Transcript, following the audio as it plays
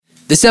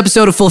This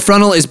episode of Full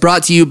Frontal is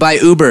brought to you by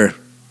Uber.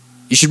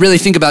 You should really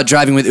think about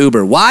driving with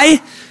Uber.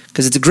 Why?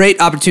 Because it's a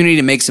great opportunity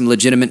to make some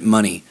legitimate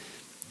money,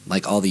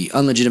 like all the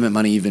unlegitimate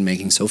money you've been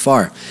making so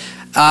far.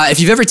 If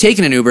you've ever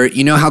taken an Uber,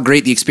 you know how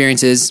great the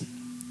experience is,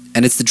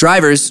 and it's the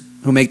drivers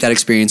who make that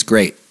experience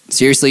great.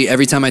 Seriously,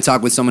 every time I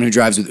talk with someone who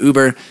drives with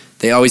Uber,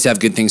 they always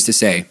have good things to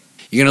say.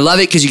 You're going to love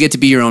it because you get to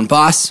be your own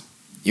boss.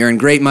 You earn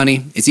great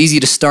money. It's easy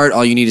to start.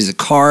 All you need is a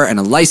car and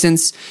a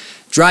license.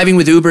 Driving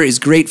with Uber is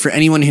great for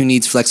anyone who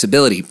needs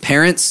flexibility.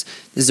 Parents,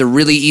 this is a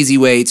really easy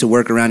way to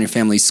work around your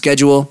family's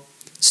schedule.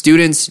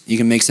 Students, you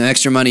can make some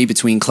extra money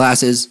between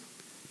classes.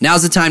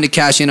 Now's the time to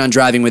cash in on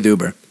driving with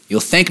Uber.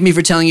 You'll thank me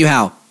for telling you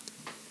how.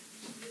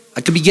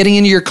 I could be getting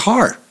into your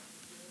car.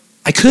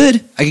 I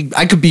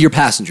could be your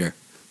passenger.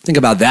 Think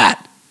about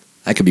that.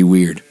 That could be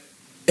weird.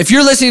 If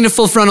you're listening to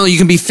Full Frontal, you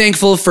can be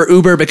thankful for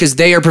Uber because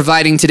they are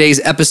providing today's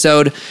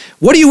episode.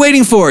 What are you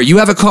waiting for? You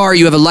have a car,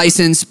 you have a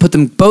license, put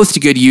them both to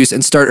good use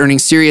and start earning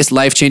serious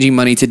life-changing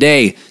money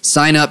today.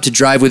 Sign up to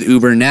Drive with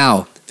Uber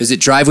now. Visit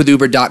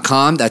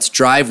drivewithuber.com. That's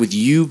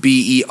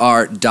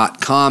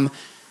drivewithuber.com.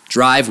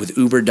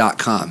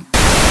 Drivewithuber.com.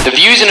 The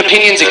views and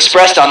opinions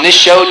expressed on this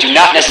show do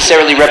not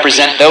necessarily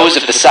represent those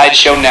of the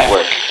Sideshow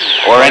Network,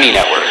 or any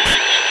network,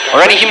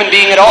 or any human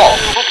being at all.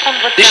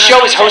 This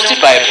show is hosted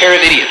by a pair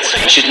of idiots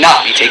and should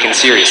not be taken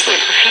seriously.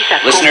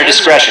 Listener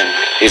discretion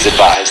is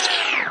advised.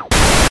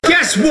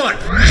 Guess what?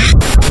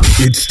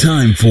 It's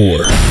time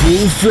for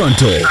Full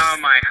Frontal. Oh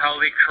my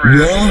holy crap.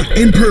 Raw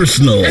and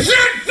personal. It's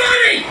not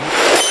funny!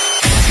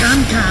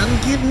 Come,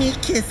 give me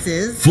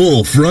kisses.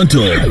 Full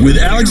Frontal with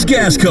Alex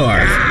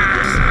Gascar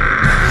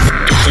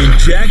and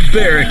Jack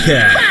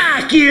Barricat.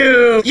 Fuck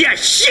you! You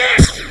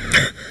shit!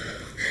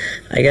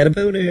 I got a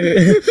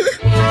boner.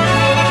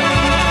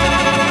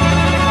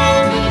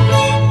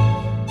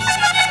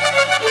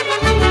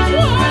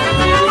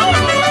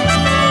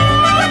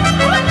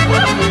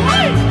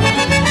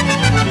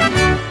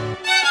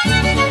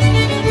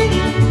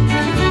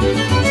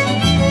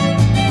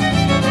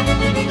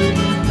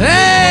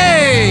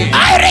 Hey!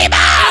 Arriba!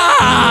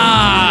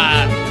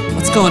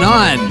 What's going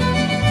on?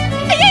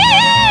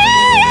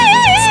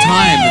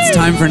 It's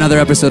time for another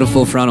episode of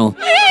Full Frontal.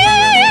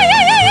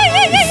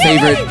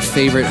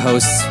 Favorite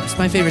hosts. It's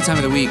my favorite time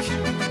of the week.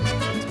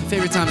 It's my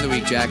favorite time of the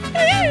week, Jack.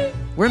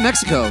 We're in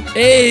Mexico.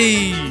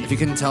 Hey! If you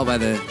couldn't tell by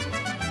the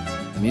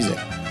music.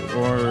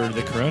 Or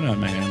the Corona in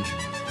my hand.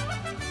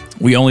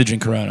 We only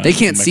drink Corona. They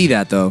can't see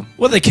that, though.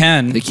 Well, they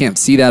can. They can't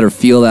see that or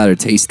feel that or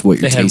taste what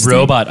you're They tasting. have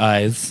robot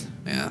eyes.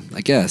 Yeah,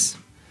 I guess.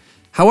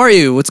 How are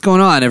you? What's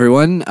going on,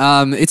 everyone?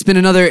 It's been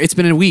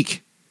a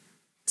week.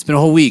 It's been a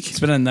whole week. It's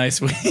been a nice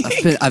week.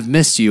 I've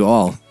missed you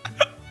all.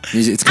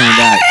 It's coming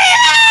back.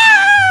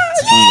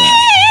 It's coming back.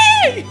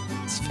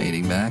 It's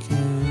fading back.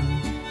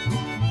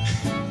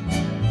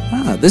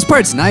 Ah, this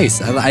part's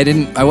nice.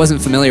 I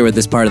wasn't familiar with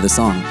this part of the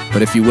song,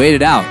 but if you wait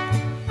it out,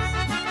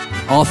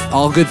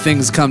 all good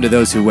things come to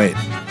those who wait.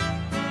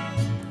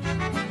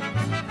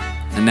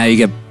 And now you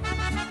get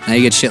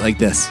shit like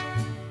this.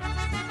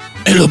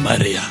 Hello,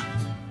 Maria.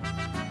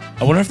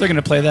 I wonder if they're going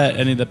to play that at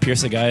any of the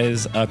Pierce the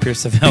Guy's wedding.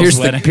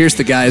 Pierce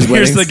the Guy's weddings.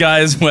 Pierce the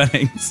Guy's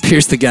weddings.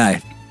 Pierce the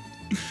Guy.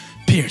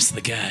 Pierce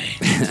the Guy.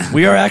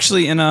 We are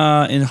actually in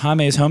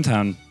Jaime's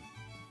hometown.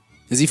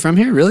 Is he from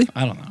here, really?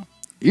 I don't know.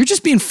 You're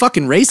just being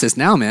fucking racist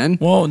now, man.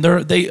 Well,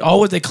 they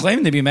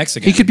claim to be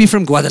Mexican. He could be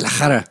from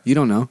Guadalajara. You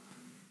don't know.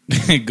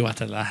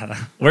 Guadalajara.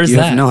 Where's You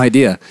that? have no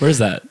idea. Where's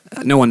that?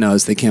 No one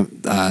knows. They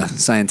can't.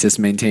 Scientists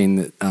maintain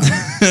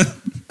that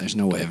there's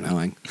no way of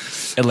knowing.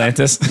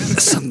 Atlantis.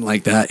 Something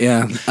like that.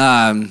 Yeah.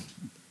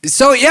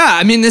 So yeah,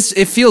 I mean,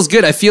 it feels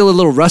good. I feel a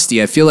little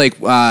rusty. I feel like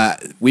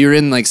we were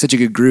in like such a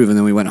good groove, and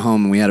then we went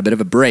home and we had a bit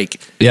of a break.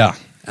 Yeah.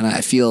 And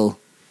I feel.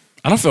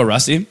 I don't feel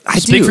rusty. I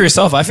Speak do. for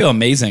yourself. I feel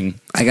amazing.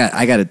 I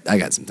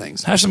got some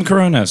things. Have some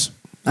Coronas.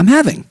 I'm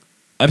having.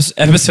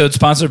 Episode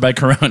sponsored by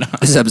Corona.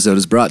 This episode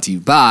is brought to you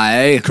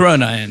by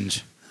Corona Eng.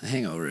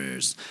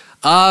 Hangovers.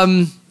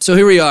 So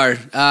here we are.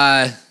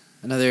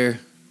 Another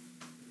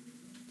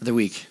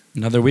week.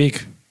 Another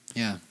week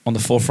Yeah. on the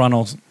Full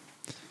Frontal.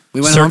 We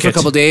went home for a Circuit.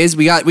 couple days.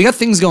 We got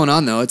things going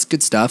on though. It's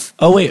good stuff.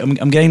 Oh wait,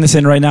 I'm getting this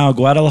in right now.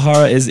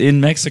 Guadalajara is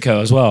in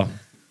Mexico as well.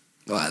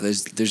 Well,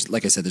 there's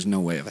like I said, there's no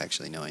way of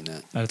actually knowing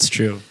that. That's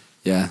true.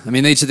 Yeah. I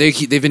mean,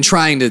 they've been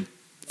trying to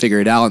figure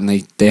it out, and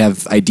they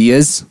have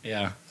ideas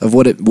Yeah. of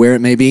where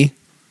it may be,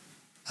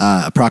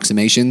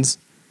 approximations,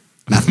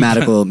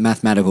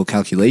 mathematical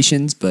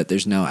calculations, but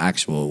there's no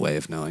actual way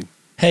of knowing.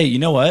 Hey, you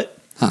know what?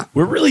 Huh.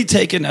 We're really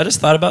taking. I just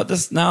thought about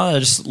this now. I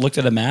just looked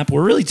at a map.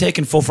 We're really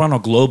taking Full Frontal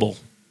global.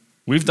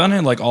 We've done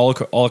it like all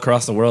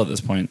across the world at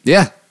this point.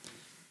 Yeah.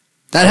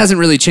 That hasn't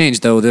really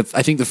changed though.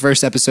 I think the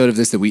first episode of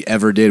this that we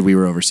ever did, we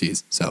were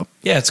overseas. So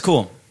Yeah, it's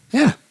cool.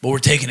 yeah, But we're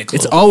taking it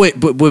global. it's always,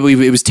 but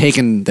it was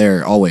taken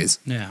there always.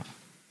 Yeah.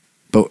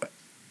 But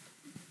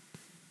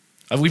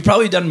We've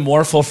probably done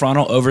more Full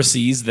Frontal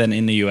overseas than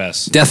in the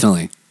U.S.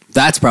 definitely,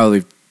 that's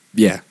probably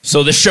yeah.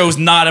 So this show's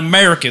not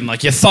American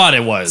like you thought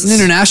it was. It's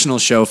an international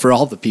show for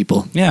all the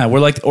people Yeah,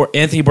 we're like or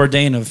Anthony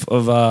Bourdain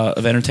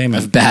of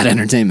entertainment. of bad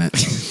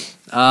entertainment.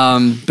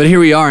 But here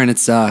we are, and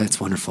it's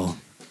wonderful.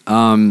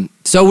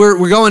 So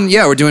we're going.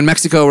 Yeah, we're doing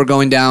Mexico. We're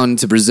going down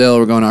to Brazil.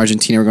 We're going to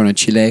Argentina. We're going to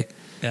Chile.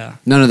 Yeah.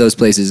 None of those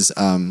places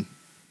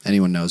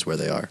anyone knows where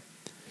they are.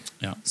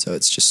 Yeah. So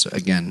it's just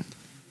again,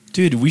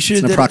 Dude, we should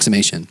it's an did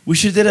approximation. we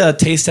should did a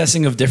taste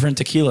testing of different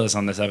tequilas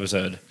on this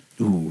episode.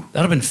 Ooh,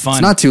 That'd have been fun.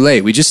 it's not too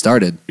late. We just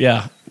started.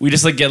 Yeah. We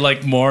just like get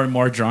like more and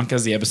more drunk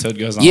as the episode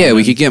goes on. Yeah, we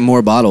and could get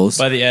more bottles.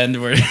 by the end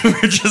we're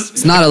just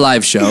It's not a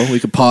live show. We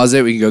could pause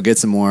it. We can go get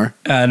some more.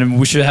 and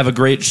we should have a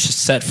great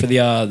set for the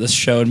this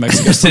show in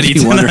Mexico City Be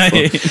tonight.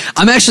 wonderful.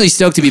 I'm actually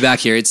stoked to be back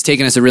here. It's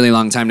taken us a really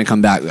long time to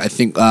come back. I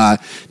think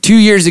 2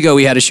 years ago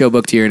we had a show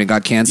booked here and it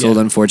got canceled,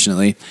 Yeah.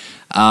 unfortunately.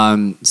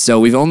 So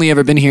we've only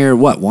ever been here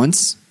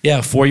once?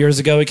 Yeah, 4 years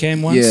ago we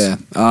came once. Yeah.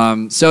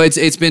 So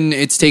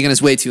it's taken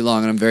us way too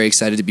long, and I'm very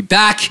excited to be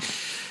back.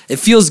 It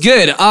feels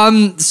good.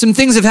 Some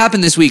things have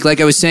happened this week. Like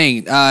I was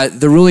saying,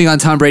 the ruling on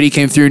Tom Brady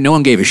came through. No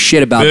one gave a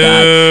shit about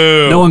that.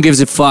 Boo. No one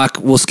gives a fuck.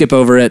 We'll skip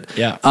over it.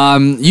 Yeah.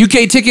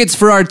 UK tickets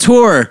for our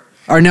tour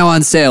are now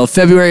on sale.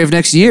 February of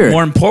next year.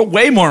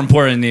 Way more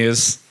important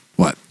news.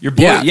 What? Your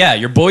boy, yeah,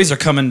 your boys are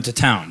coming to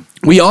town.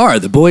 We are.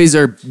 The boys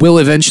will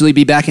eventually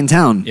be back in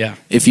town. Yeah.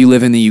 If you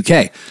live in the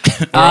UK.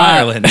 Or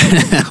Ireland.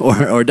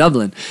 or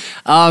Dublin.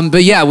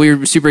 But yeah,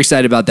 we're super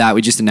excited about that.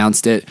 We just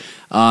announced it.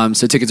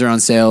 So tickets are on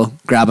sale.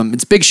 Grab them.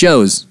 It's big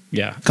shows.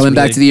 Yeah. it's Coming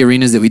back really- to the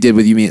arenas that we did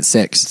with You Me at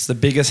 6. It's the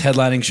biggest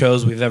headlining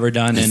shows we've ever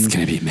done. It's And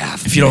going to be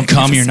math. if you don't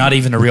come, you're not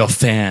even a real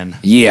fan.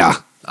 Yeah.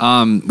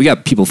 We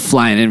got people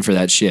flying in for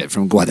that shit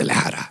from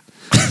Guadalajara.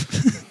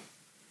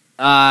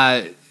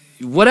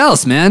 What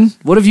else, man?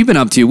 What have you been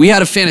up to? We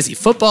had a fantasy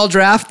football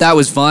draft. That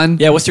was fun.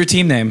 Yeah, what's your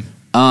team name?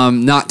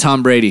 Not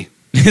Tom Brady.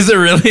 Is it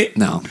really?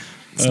 No.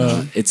 It's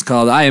not. It's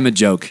called I Am a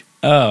Joke.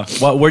 Oh,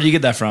 well, where do you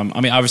get that from?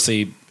 I mean,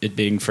 obviously, it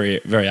being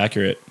very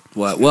accurate.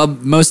 What? Well,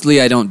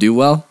 mostly I don't do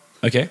well,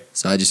 Okay.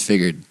 so I just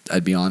figured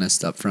I'd be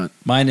honest up front.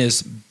 Mine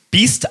is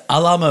Beast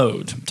a la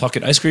mode. I'm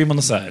talking ice cream on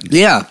the side.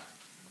 Yeah,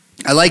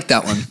 I like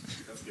that one.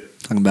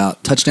 Talking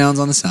about touchdowns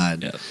on the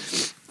side. Yeah.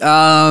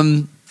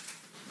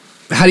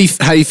 How do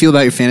you feel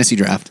about your fantasy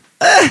draft?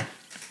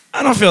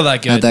 I don't feel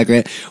that good. Not that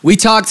great. We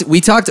talked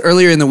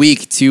earlier in the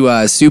week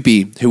to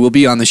Soupy, who will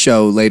be on the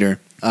show later.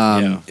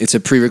 Yeah. It's a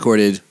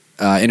pre-recorded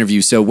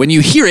interview, so when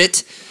you hear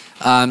it,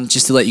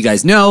 just to let you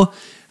guys know,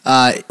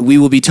 we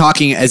will be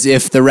talking as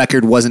if the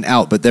record wasn't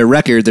out, but their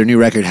new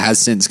record has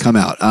since come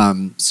out.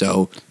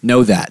 So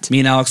know that. Me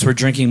and Alex were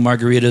drinking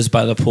margaritas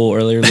by the pool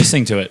earlier,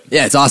 listening to it.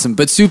 Yeah, it's awesome.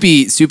 But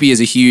Soupy is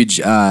a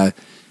huge,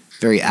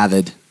 very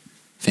avid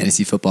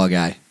fantasy football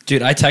guy.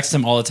 Dude, I text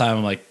him all the time.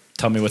 I'm like,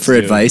 tell me what For to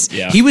do. advice.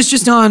 Yeah. He was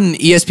just on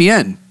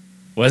ESPN.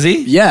 Was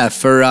he? Yeah,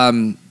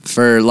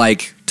 for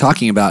like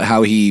talking about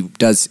how he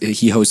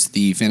hosts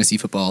the fantasy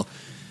football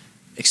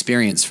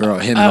experience for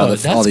him and Oh, all the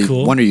that's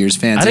cool. Wonder Years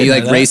fans. I And he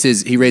didn't know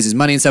that. raises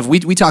money and stuff.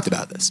 We talked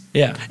about this.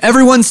 Yeah.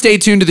 Everyone stay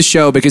tuned to the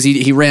show because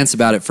he rants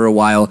about it for a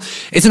while.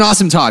 It's an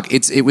awesome talk.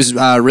 It was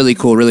really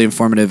cool, really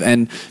informative,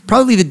 and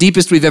probably the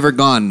deepest we've ever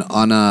gone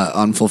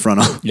on Full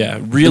Frontal. Yeah.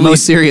 The Really,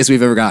 most serious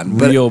we've ever gotten.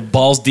 But real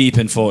balls deep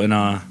in full.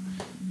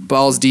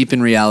 balls deep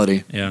in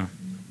reality, Yeah.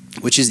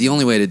 which is the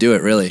only way to do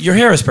it, really. Your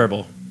hair is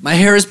purple. My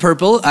hair is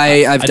purple.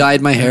 I've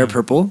dyed my hair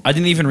purple. I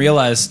didn't even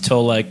realize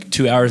till like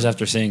 2 hours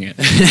after seeing it.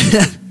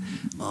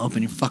 Well,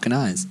 open your fucking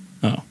eyes.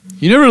 Oh.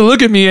 You never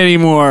look at me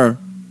anymore.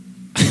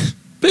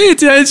 Pay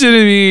attention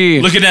to me.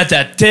 Looking at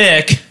that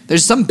dick.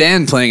 There's some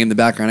band playing in the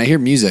background. I hear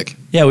music.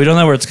 Yeah, we don't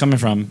know where it's coming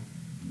from.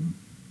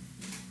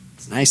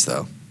 It's nice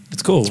though.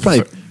 It's cool. It's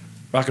probably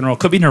rock and roll.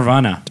 Could be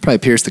Nirvana.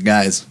 Pierce the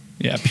Guys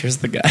Yeah, Pierce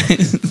the guy.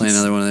 play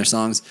another one of their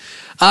songs.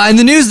 In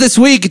the news this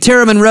week,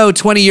 Tara Monroe,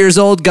 20 years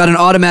old, got an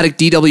automatic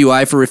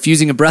DWI for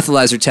refusing a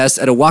breathalyzer test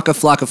at a Waka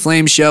Flocka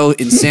Flame show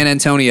in San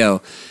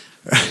Antonio.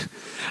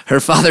 Her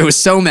father was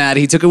so mad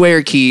he took away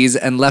her keys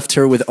and left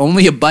her with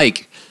only a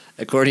bike,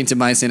 according to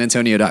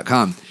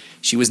mysanantonio.com.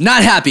 She was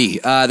not happy.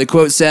 The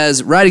quote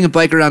says, "Riding a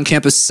bike around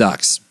campus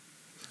sucks.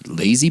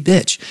 Lazy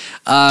bitch."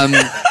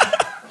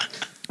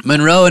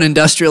 Monroe, an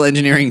industrial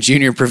engineering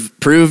junior,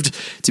 proved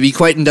to be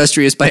quite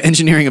industrious by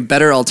engineering a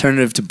better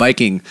alternative to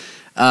biking.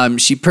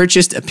 She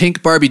purchased a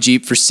pink Barbie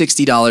Jeep for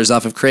 $60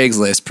 off of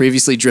Craigslist,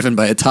 previously driven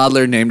by a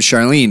toddler named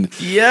Charlene.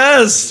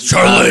 Yes.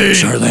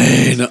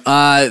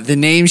 Charlene. The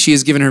name she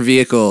has given her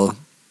vehicle,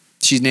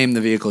 she's named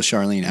the vehicle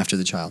Charlene after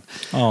the child.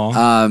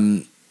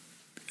 Oh.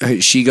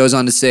 She goes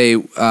on to say,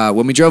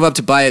 when we drove up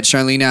to buy it,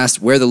 Charlene asked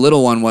where the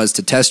little one was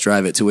to test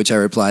drive it, to which I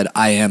replied,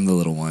 "I am the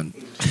little one."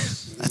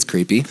 That's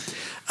creepy.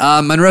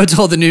 Monroe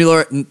told the New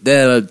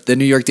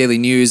York Daily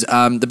News,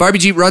 the Barbie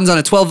Jeep runs on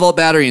a 12-volt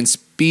battery and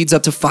speeds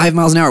up to 5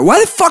 miles an hour.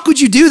 Why the fuck would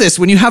you do this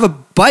when you have a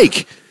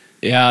bike?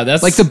 Yeah,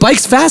 that's Like, the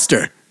bike's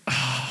faster.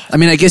 I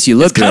mean, I guess you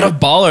look kind good. of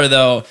baller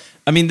though.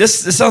 I mean,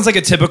 this sounds like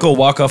a typical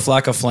Waka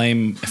Flocka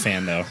Flame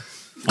fan though.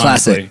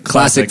 Honestly.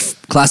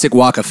 Classic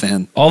Waka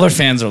fan. All their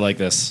fans are like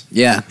this.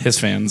 Yeah. His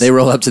fans. They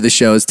roll up to the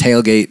shows,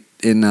 tailgate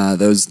in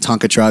those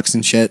Tonka trucks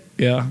and shit.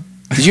 Yeah.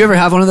 Did you ever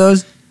have one of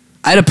those?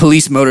 I had a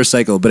police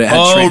motorcycle, but it had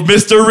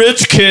Mr.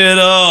 Rich Kid.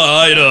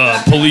 I had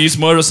a police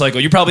motorcycle.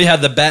 You probably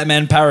had the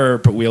Batman Power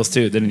wheels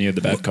too, didn't you?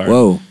 The Bat car.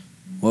 Whoa.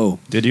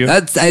 Did you?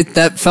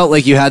 That felt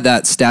like you had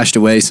that stashed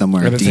away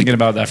somewhere. I've been deep. thinking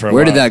about that for a while.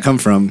 Where did that come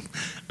from?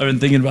 I've been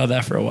thinking about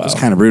that for a while. It was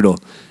kind of brutal.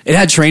 It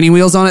had training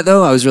wheels on it,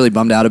 though. I was really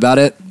bummed out about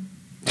it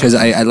because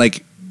I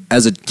like,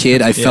 as a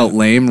kid, I felt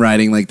lame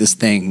riding like this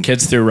thing.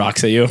 Kids threw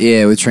rocks at you.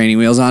 Yeah, with training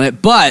wheels on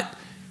it. But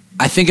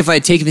I think if I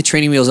had taken the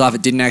training wheels off,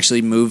 it didn't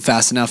actually move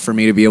fast enough for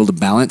me to be able to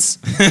balance.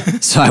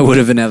 So I would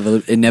have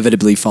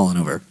inevitably fallen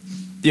over.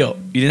 Yo,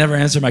 you never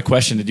answered my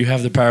question. Did you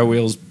have the Power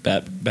Wheels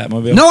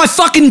Batmobile? No, I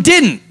fucking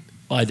didn't.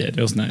 Well, I did.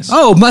 It was nice.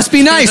 Oh, must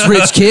be nice,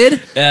 rich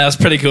kid. Yeah, it was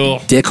pretty cool.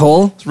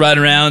 Dickhole.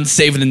 Riding around,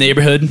 saving the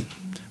neighborhood.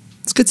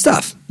 It's good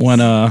stuff. When,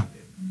 I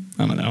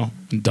don't know,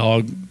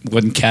 dog,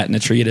 one cat in a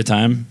tree at a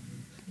time.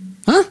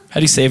 Huh? How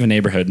do you save a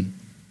neighborhood?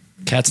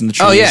 Cats in the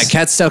trees. Oh, yeah.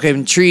 Cats stuck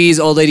in trees,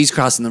 old ladies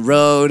crossing the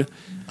road.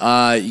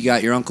 You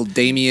got your Uncle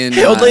Damien.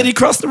 Hey, old lady,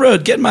 cross the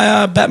road. Get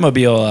my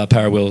Batmobile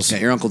Power Wheels.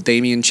 Got your Uncle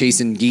Damien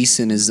chasing geese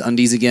in his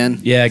undies again.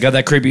 Yeah, got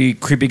that creepy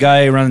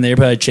guy running the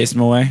neighborhood. I chased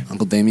him away.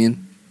 Uncle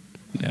Damien.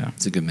 Yeah.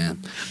 He's a good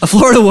man. A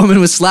Florida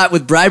woman was slapped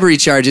with bribery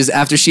charges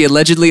after she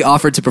allegedly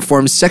offered to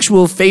perform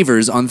sexual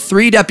favors on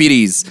 3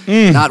 deputies.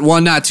 Not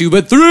 1, not 2,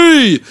 but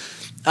 3!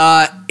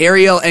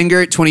 Ariel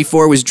Engert,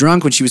 24, was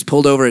drunk when she was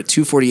pulled over at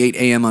 2:48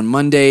 a.m. on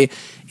Monday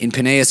in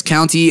Pinellas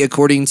County,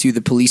 according to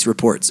the police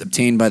reports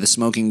obtained by the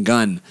Smoking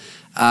Gun.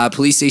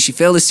 Police say she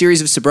failed a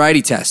series of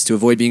sobriety tests. To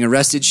avoid being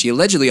arrested, she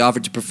allegedly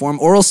offered to perform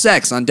oral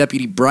sex on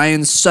Deputy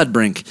Brian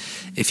Sudbrink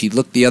if he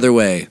looked the other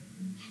way.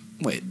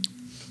 Wait.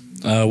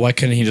 Why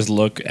couldn't he just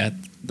look at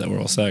the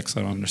oral sex?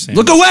 I don't understand.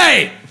 Look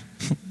away!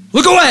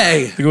 Look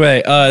away! Look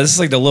away. This is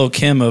like the Lil'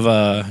 Kim of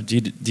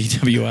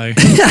DWI.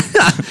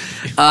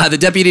 The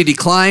deputy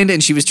declined,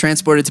 and she was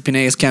transported to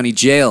Pinellas County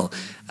Jail.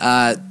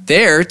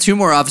 There, 2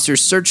 more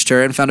officers searched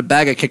her and found a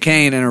bag of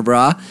cocaine in her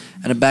bra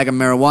and a bag of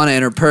marijuana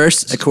in her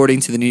purse,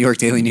 according to the New York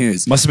Daily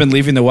News. Must have been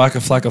leaving the Waka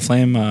Flocka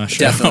Flame show.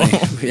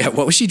 Definitely. Yeah,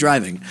 what was she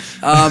driving?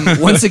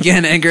 Once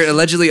again, Engert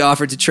allegedly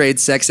offered to trade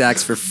sex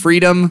acts for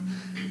freedom,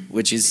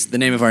 which is the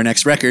name of our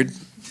next record.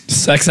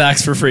 Sex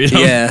acts for freedom.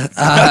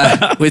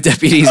 Yeah, with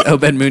deputies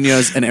Obed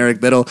Munoz and Eric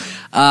Biddle.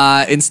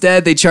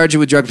 Instead, they charged her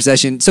with drug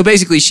possession. So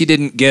basically, she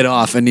didn't get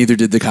off, and neither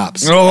did the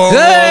cops.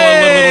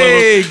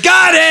 Hey,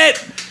 got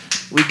it!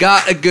 We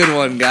got a good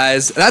one,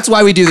 guys. That's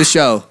why we do the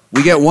show.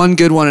 We get one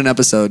good one an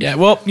episode. Yeah,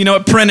 well, you know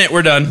what? Print it.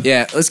 We're done.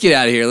 Yeah, let's get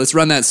out of here. Let's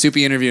run that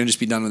soupy interview and just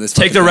be done with this.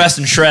 Take the rest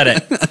and shred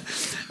it.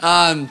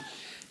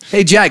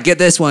 Hey, Jack, get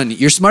this one.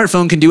 Your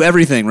smartphone can do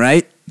everything,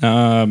 right?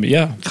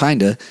 Yeah.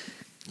 Kinda.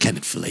 Can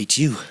it fillet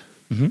you?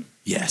 Mm-hmm.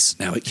 Yes,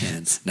 now it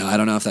can. No, I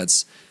don't know if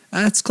that's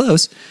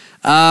close.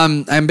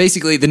 I'm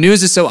basically, the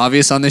news is so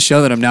obvious on this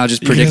show that I'm now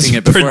just predicting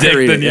it before I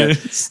read it. Yeah.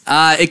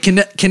 It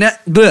can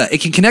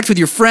connect with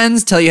your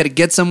friends, tell you how to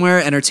get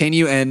somewhere, entertain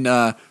you,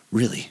 and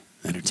really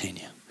entertain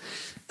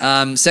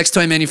you. Sex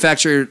toy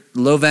manufacturer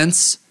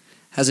Lovence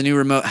has a new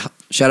remote.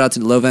 Shout out to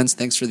Lovence.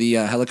 Thanks for the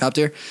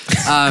helicopter.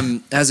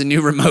 Has a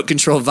new remote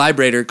control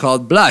vibrator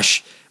called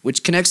Blush,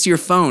 which connects to your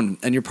phone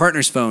and your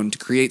partner's phone to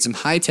create some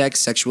high-tech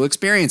sexual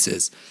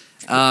experiences.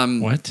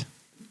 What?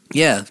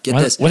 Yeah,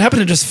 this. What happened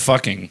to just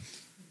fucking?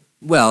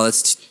 Well,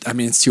 it's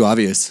too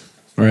obvious.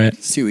 Right.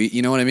 It's too,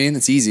 you know what I mean?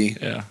 It's easy.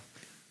 Yeah.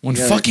 When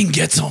fucking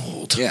gets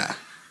old. Yeah.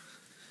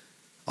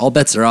 All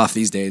bets are off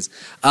these days.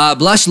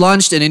 Blush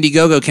launched an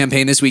Indiegogo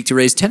campaign this week to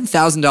raise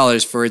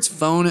 $10,000 for its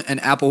phone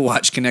and Apple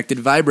Watch connected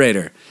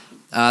vibrator.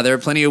 There are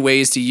plenty of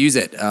ways to use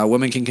it. A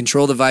woman can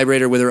control the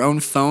vibrator with her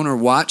own phone or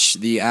watch,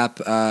 the app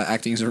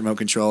acting as a remote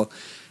control.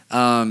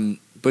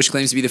 Bush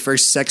claims to be the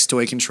first sex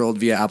toy controlled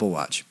via Apple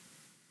Watch.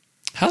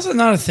 How's that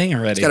not a thing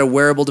already? It's got a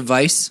wearable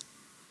device.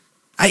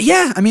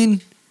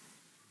 You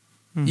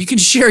can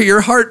share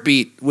your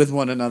heartbeat with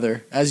one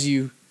another as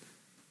you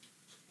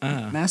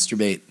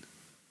masturbate.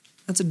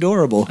 That's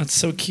adorable. That's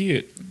so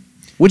cute.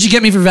 What'd you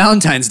get me for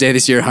Valentine's Day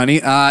this year, honey?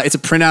 It's a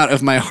printout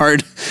of my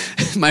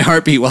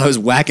heartbeat while I was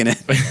whacking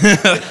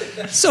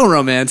it. So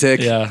romantic.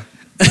 Yeah.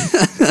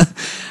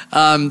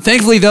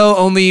 Thankfully, though,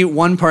 only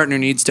one partner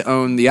needs to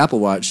own the Apple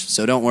Watch,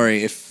 so don't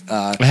worry if.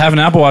 We have an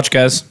Apple Watch,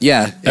 guys.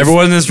 Yeah.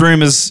 Everyone in this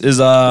room is.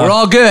 We're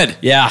all good.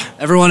 Yeah.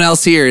 Everyone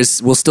else here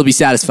will still be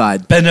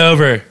satisfied. Bend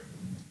over,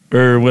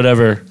 or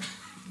whatever.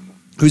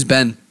 Who's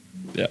Ben?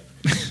 Yeah.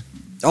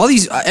 All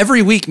these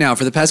every week now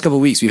for the past couple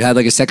of weeks, we've had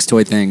like a sex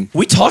toy thing.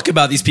 We talk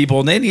about these people,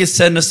 and they need to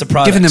send us the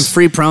products. Giving them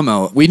free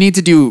promo. We need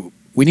to do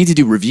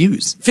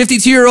reviews.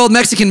 52-year-old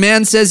Mexican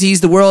man says he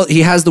has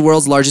the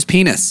world's largest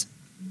penis.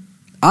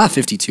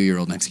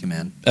 52-year-old Mexican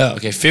man. Oh,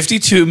 okay.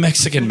 52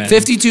 Mexican men.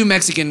 52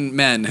 Mexican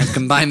men have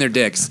combined their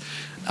dicks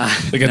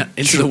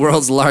into the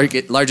world's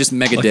largest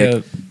mega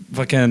dick. A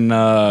fucking,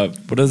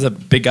 what is the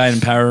big guy in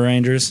Power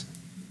Rangers?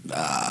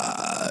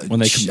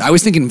 I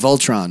was thinking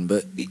Voltron,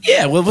 but...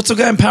 Yeah, well, what's the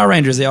guy in Power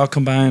Rangers? They all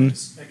combine...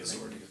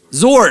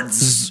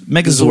 Zords.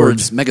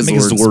 Megazords.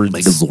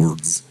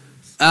 Megazords.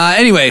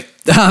 Anyway,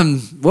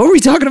 what were we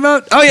talking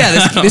about? Oh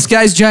yeah, this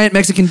guy's giant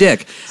Mexican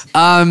dick.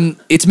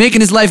 It's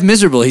making his life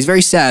miserable. He's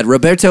very sad.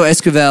 Roberto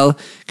Esquivel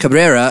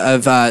Cabrera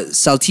of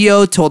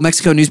Saltillo told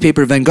Mexico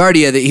newspaper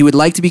Vanguardia that he would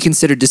like to be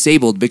considered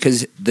disabled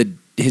because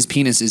his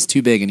penis is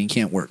too big and he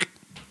can't work.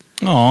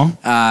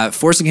 Aw.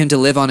 Forcing him to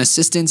live on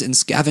assistance and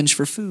scavenge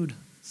for food.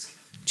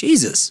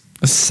 Jesus.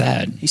 That's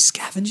sad. He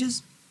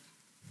scavenges?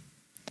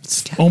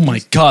 Oh my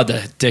God,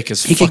 that dick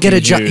is He fucking could get a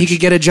job. huge. He could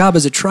get a job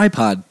as a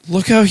tripod.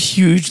 Look how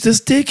huge this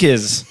dick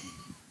is.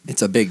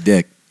 It's a big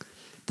dick.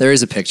 There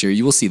is a picture.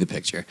 You will see the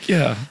picture.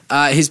 Yeah.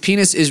 His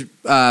penis is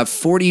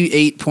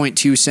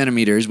 48.2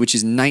 centimeters, which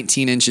is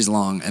 19 inches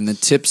long, and the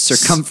tip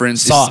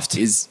circumference Soft.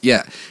 is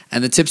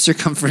and the tip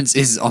circumference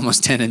is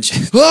almost 10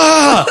 inches.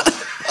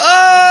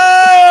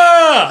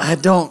 I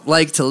don't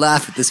like to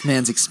laugh at this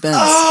man's expense.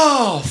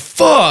 Oh,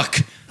 fuck.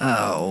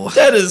 Oh.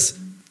 That is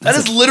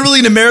literally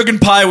an American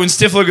Pie when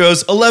Stifler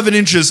goes 11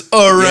 inches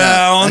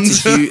around.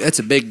 Yeah, that's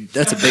a big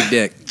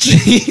dick.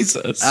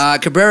 Jesus.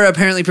 Cabrera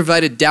apparently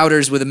provided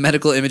doubters with a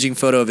medical imaging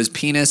photo of his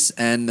penis,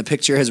 and the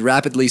picture has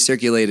rapidly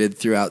circulated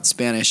throughout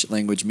Spanish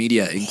language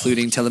media,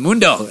 including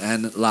Telemundo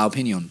and La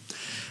Opinion.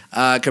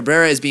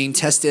 Cabrera is being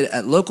tested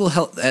at local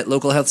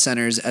health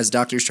centers as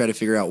doctors try to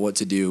figure out what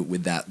to do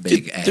with that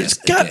big ass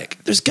dick.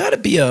 There's got to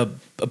be a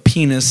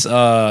penis.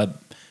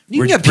 You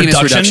can get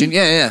penis reduction.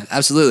 Yeah,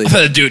 absolutely. I've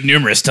had to do it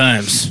numerous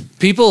times.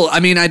 People, I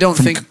mean, I don't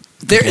think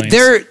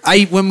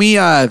when we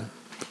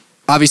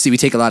obviously we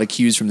take a lot of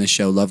cues from this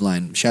show,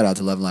 Loveline. Shout out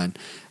to Loveline.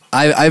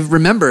 I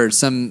remember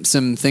some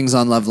things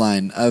on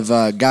Loveline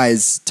of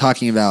guys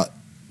talking about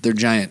their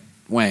giant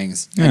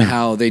wangs and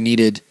how they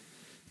needed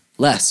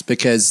less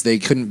because they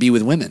couldn't be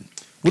with women.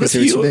 What if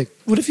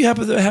you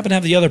happen to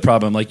have the other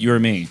problem, like you or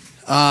me?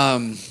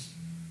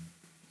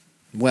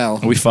 Well,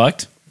 Are we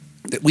fucked?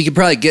 we could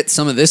probably get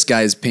some of this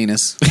guy's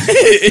penis.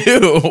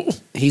 Ew.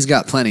 He's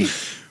got plenty.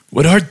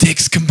 When our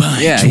dicks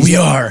combined, Yeah, we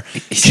are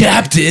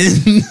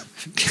Captain.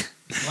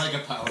 Like a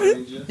Power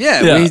Ranger.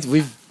 Yeah.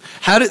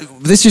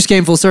 This just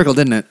came full circle,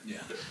 didn't it? Yeah.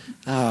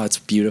 Oh, it's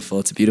beautiful.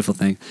 It's a beautiful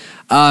thing.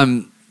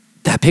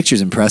 That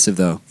picture's impressive,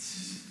 though.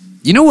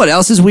 You know what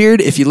else is weird?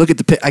 If you look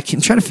at I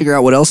can try to figure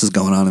out what else is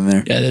going on in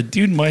there. Yeah, the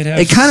dude might have.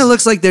 It kind of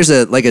looks like there's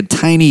a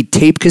tiny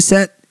tape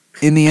cassette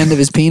in the end of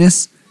his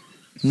penis.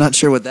 I'm not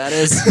sure what that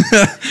is.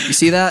 You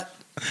see that?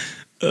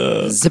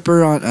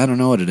 Zipper on. I don't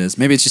know what it is.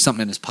 Maybe it's just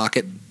something in his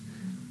pocket.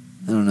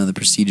 I don't know the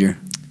procedure.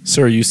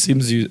 Sir,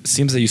 seems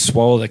that you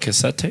swallowed a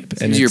cassette tape,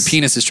 and Your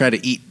penis is trying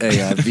to eat a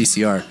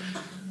VCR.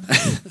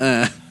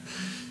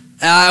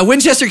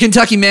 Winchester,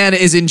 Kentucky man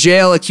is in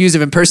jail accused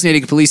of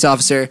impersonating a police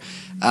officer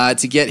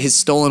to get his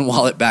stolen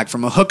wallet back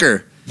from a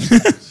hooker.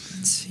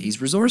 He's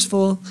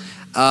resourceful.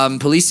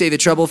 Police say the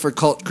trouble for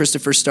Colt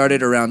Christopher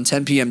started around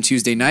 10 p.m.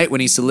 Tuesday night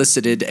when he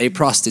solicited a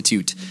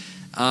prostitute.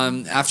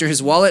 After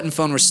his wallet and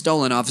phone were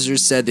stolen,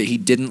 officers said that he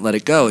didn't let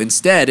it go.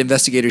 Instead,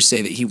 investigators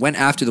say that he went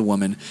after the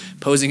woman,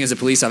 posing as a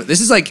police officer. This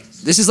is like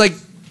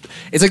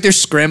it's like they're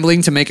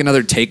scrambling to make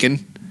another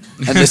Taken,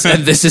 and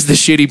this is the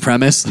shitty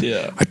premise.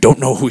 Yeah. I don't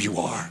know who you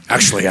are.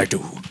 Actually, I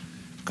do.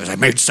 Because I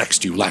made sex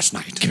to you last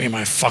night. Give me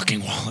my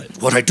fucking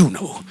wallet. What I do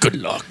know Good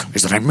luck.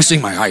 is that I'm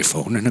missing my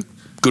iPhone and a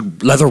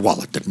good leather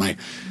wallet that my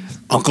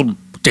Uncle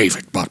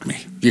David bought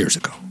me years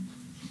ago.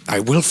 I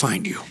will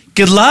find you,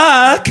 Good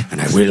luck.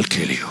 and I will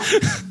kill you.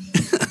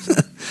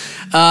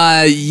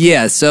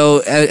 Yeah. So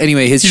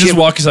anyway, his He shit.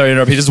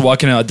 just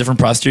walking out different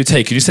prostitutes.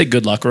 Hey, can you say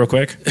good luck real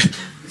quick?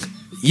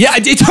 Yeah,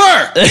 it's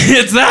her.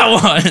 It's that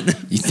one.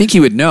 You think he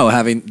would know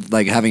having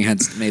had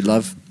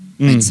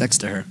made sex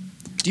to her?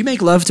 Do you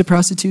make love to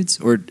prostitutes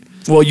or?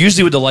 Well,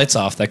 usually with the lights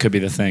off, that could be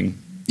the thing.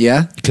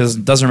 Yeah. Because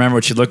it doesn't remember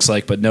what she looks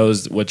like, but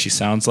knows what she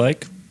sounds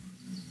like.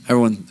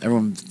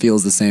 Everyone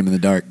feels the same in the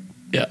dark.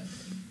 Yeah.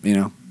 You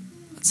know,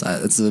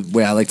 that's the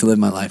way I like to live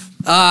my life.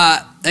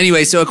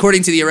 Anyway, so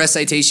according to the arrest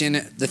citation,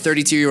 the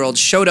 32-year-old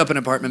showed up in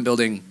an apartment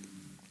building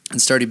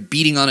and started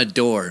beating on a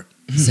door,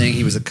 saying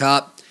he was a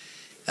cop.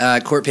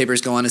 Court papers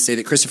go on to say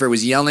that Christopher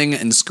was yelling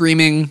and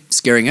screaming,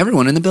 scaring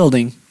everyone in the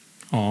building.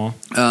 Aw.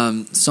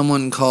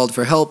 Someone called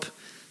for help,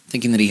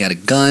 thinking that he had a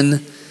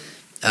gun.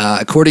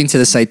 According to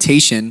the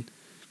citation,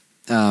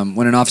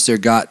 when an officer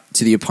got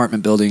to the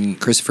apartment building,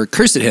 Christopher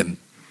cursed at him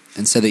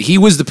and said that he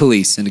was the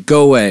police and to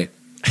go away.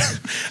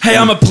 Hey,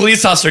 I'm a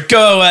police officer.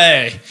 Go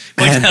away.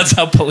 Like, And- that's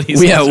how police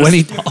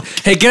Hey, talk.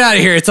 get out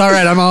of here. It's all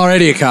right. I'm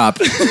already a cop.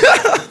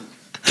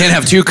 Can't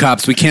have two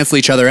cops. We cancel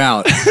each other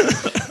out.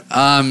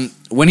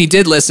 When he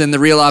did listen, the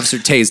real officer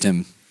tased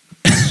him.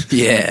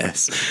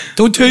 Yes.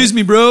 Don't tase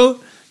me, bro.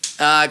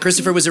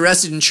 Christopher was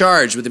arrested and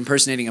charged with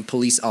impersonating a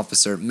police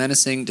officer,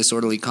 menacing,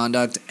 disorderly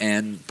conduct,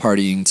 and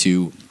partying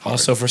too hard.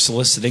 Also for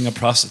soliciting a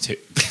prostitute.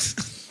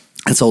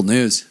 That's old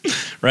news.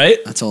 Right?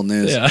 That's old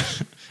news. Yeah.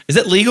 Is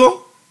it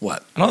legal?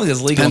 What? I don't think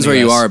it's legal. Depends in the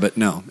where you US. are, but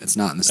no, it's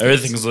not in the States.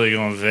 Everything's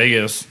legal in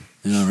Vegas.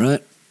 You know,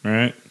 right?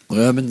 Right? What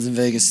happens in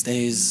Vegas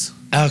stays.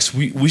 Alex,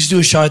 we should do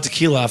a shot of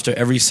tequila after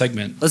every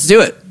segment. Let's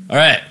do it. All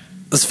right.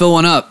 Let's fill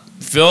one up.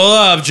 Fill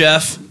up,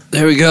 Jeff.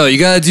 There we go. You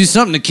got to do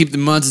something to keep the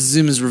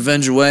Montezuma's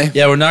revenge away.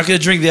 Yeah, we're not going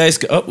to drink the ice.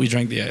 Oh, we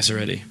drank the ice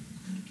already.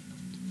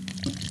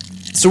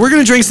 So we're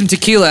gonna drink some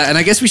tequila, and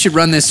I guess we should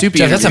run this soupy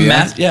Jeff, that's a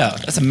interview.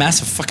 that's a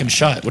massive fucking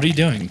shot. What are you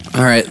doing?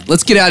 All right,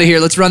 let's get out of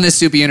here. Let's run this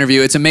soupy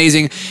interview. It's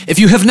amazing. If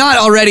you have not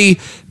already,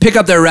 pick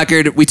up their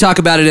record. We talk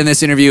about it in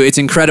this interview. It's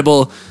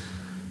incredible.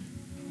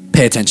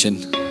 Pay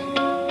attention.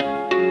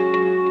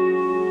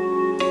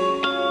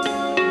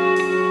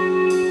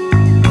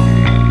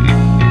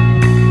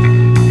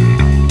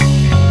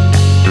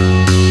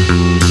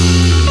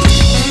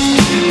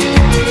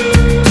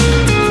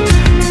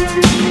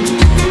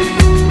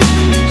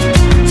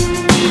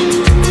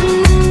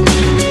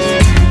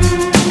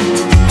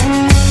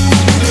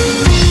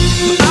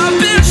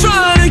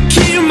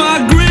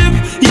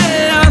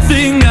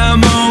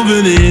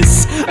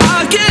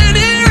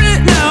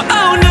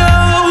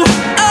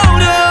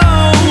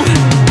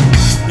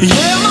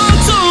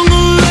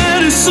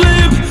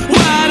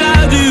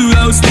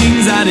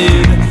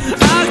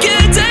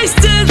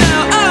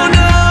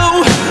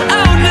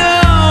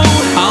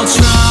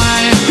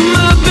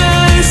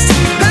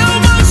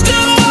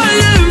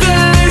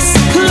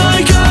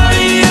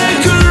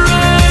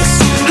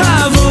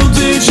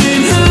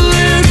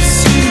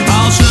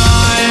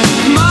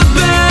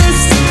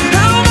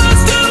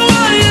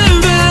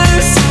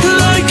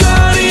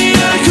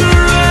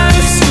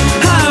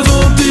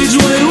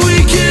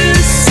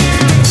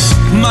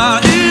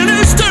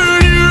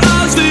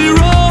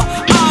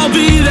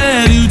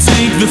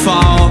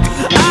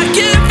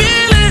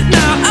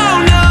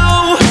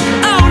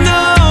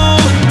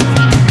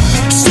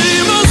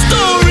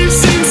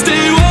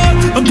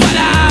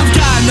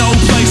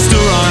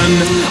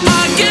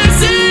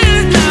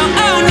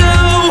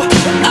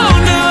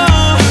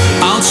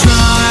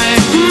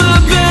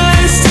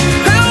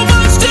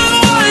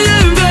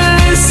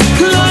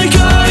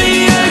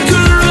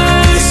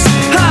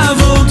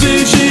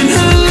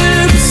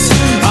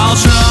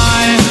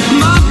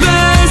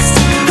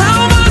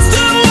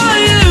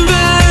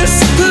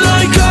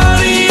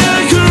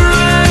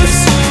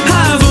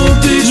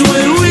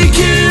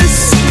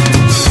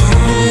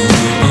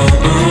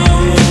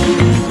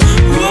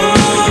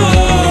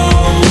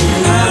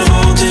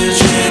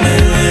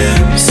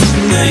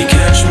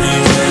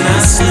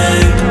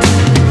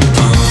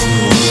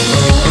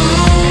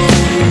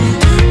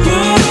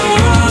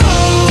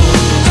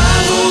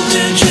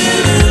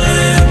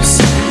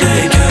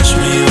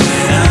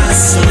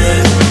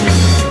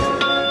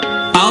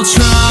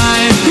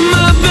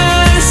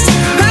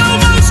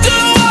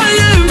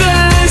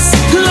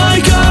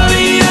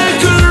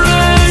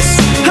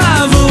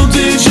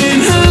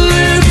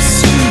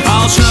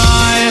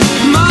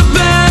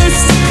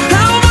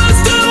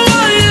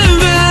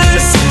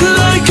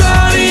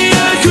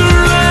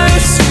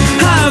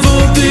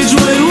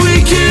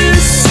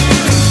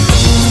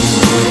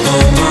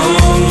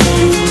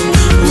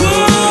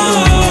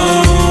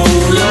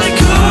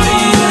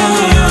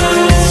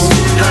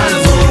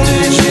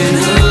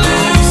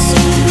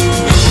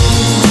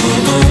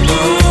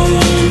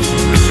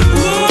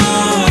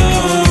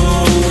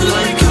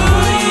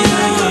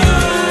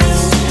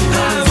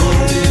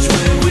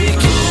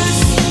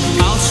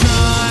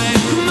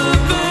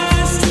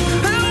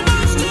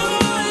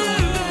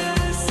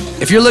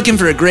 If you're looking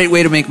for a great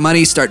way to make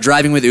money, start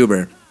driving with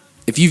Uber.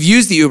 If you've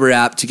used the Uber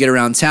app to get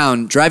around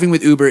town, driving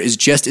with Uber is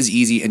just as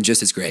easy and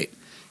just as great.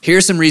 Here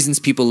are some reasons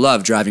people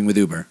love driving with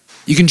Uber.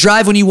 You can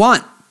drive when you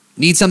want.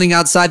 Need something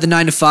outside the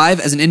 9 to 5?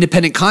 As an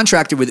independent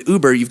contractor with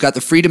Uber, you've got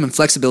the freedom and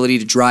flexibility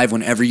to drive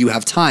whenever you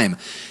have time.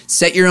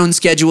 Set your own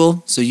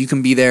schedule so you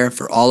can be there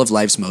for all of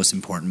life's most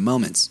important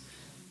moments.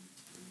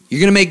 You're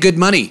going to make good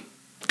money.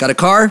 Got a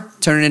car?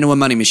 Turn it into a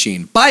money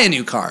machine. Buy a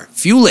new car.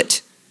 Fuel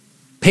it.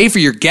 Pay for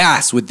your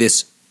gas with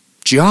this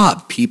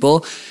job,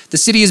 people. The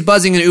city is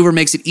buzzing and Uber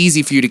makes it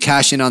easy for you to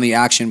cash in on the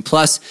action.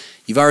 Plus,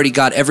 you've already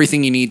got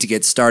everything you need to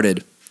get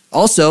started.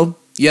 Also,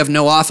 you have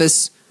no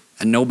office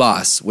and no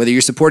boss. Whether you're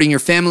supporting your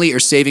family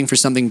or saving for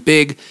something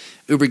big,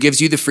 Uber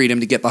gives you the freedom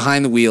to get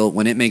behind the wheel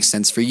when it makes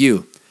sense for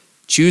you.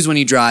 Choose when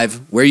you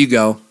drive, where you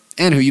go,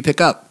 and who you pick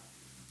up.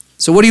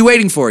 So what are you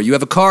waiting for? You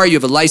have a car, you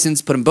have a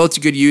license, put them both to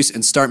good use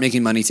and start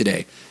making money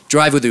today.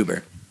 Drive with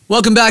Uber.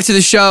 Welcome back to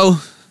the show.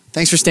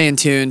 Thanks for staying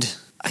tuned.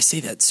 I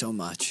say that so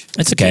much.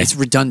 It's okay. It's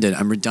redundant.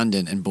 I'm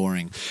redundant and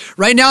boring.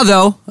 Right now,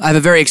 though, I have a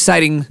very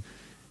exciting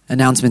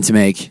announcement to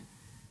make.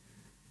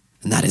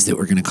 And that is that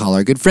we're going to call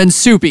our good friend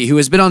Soupy, who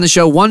has been on the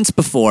show once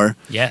before.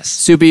 Yes.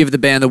 Soupy of the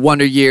band The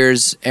Wonder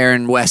Years,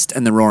 Aaron West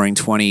and the Roaring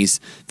 20s.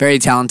 Very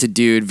talented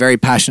dude, very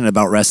passionate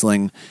about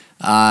wrestling.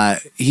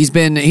 He's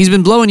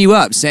been blowing you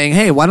up, saying,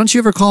 hey, why don't you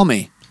ever call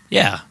me?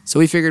 Yeah. So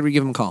we figured we'd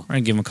give him a call. We're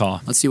going to give him a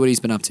call. Let's see what he's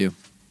been up to.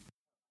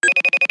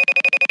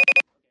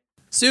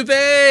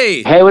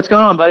 Soupy! Hey, what's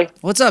going on, buddy?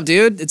 What's up,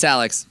 dude? It's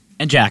Alex.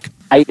 And Jack.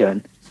 How you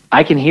doing?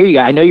 I can hear you.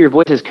 I know your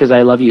voices because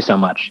I love you so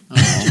much.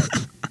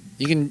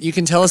 You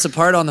can tell us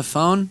apart on the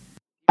phone?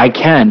 I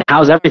can.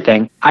 How's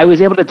everything? I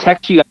was able to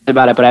text you guys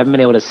about it, but I haven't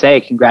been able to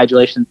say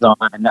congratulations on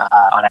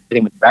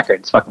everything with the record.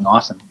 It's fucking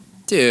awesome.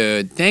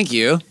 Dude, thank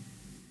you.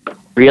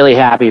 Really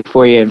happy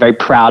for you and very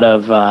proud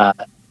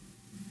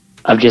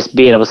of just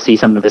being able to see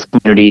some of this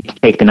community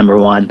take the number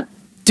one.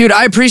 Dude,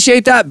 I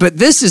appreciate that, but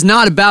this is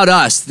not about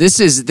us.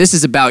 This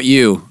is about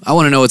you. I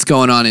want to know what's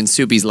going on in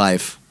Soupy's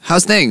life.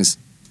 How's things?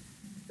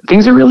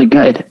 Things are really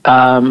good.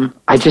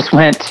 I just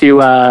went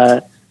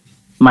to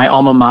my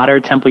alma mater,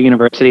 Temple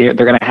University.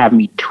 They're going to have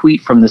me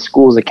tweet from the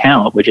school's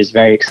account, which is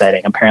very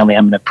exciting. Apparently,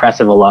 I'm an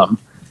impressive alum.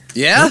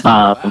 Yeah?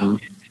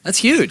 That's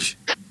huge.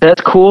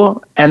 That's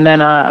cool. And then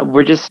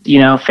we're just,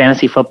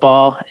 fantasy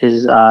football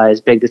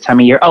is big this time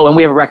of year. Oh, and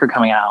we have a record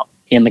coming out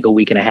in like a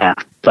week and a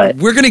half. But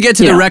we're going to get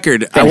to the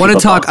record. I want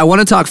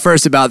to talk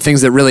first about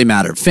things that really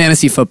matter.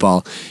 Fantasy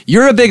football.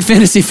 You're a big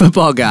fantasy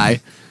football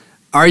guy.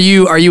 Are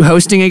you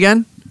hosting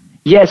again?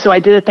 Yeah, so I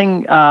did a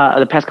thing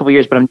the past couple of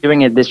years, but I'm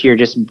doing it this year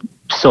just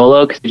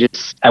solo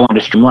because I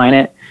wanted to streamline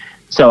it.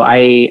 So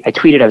I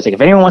tweeted, I was like,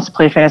 if anyone wants to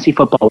play fantasy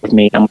football with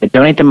me, I'm going to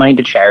donate the money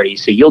to charity.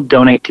 So you'll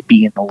donate to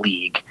be in the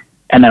league,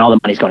 and then all the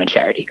money's going to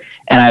charity.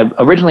 And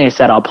I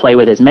said I'll play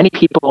with as many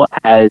people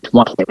as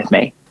want to play with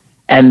me.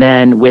 And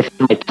then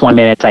within like 20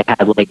 minutes, I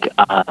had like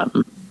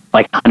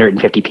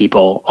 150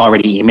 people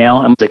already email.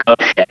 I was like, oh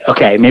shit,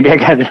 okay, maybe I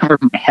got it over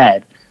my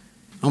head.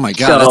 Oh my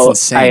God, that's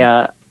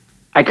insane.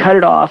 I cut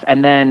it off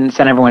and then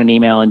sent everyone an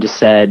email and just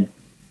said,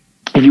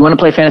 if you want to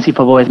play fantasy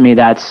football with me,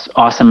 that's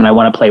awesome, and I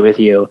want to play with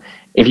you.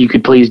 If you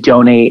could please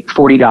donate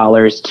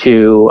 $40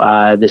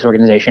 to this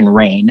organization,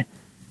 RAIN,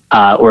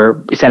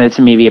 or send it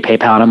to me via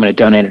PayPal, and I'm going to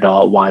donate it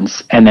all at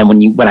once. And then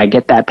when I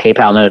get that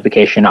PayPal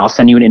notification, I'll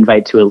send you an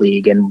invite to a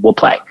league, and we'll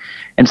play.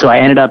 And so I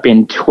ended up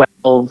in 6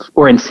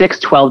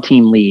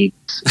 12-team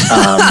leagues.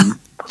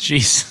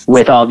 Jeez.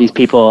 With all these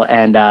people,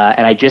 and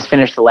I just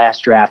finished the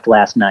last draft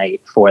last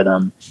night for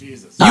them.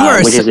 Jesus.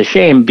 Which is a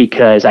shame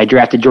because I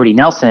drafted Jordy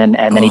Nelson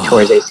and then he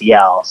tore his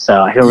ACL.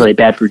 So I feel really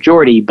bad for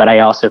Jordy, but I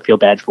also feel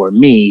bad for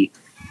me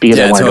because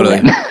I wanted to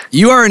win.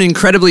 You are an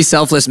incredibly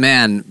selfless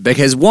man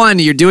because one,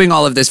 you're doing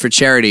all of this for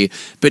charity,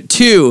 but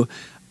two,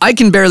 I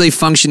can barely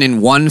function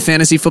in one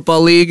fantasy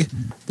football league,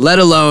 let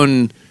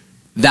alone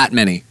that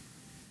many.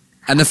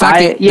 And the fact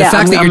that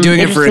you're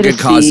doing it for a good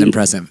cause is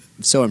impressive.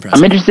 So impressive.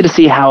 I'm interested to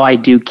see how I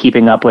do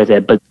keeping up with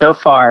it, but so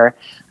far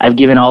I've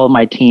given all of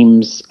my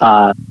teams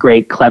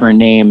great, clever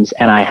names,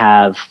 and I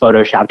have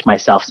photoshopped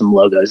myself some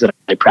logos that I'm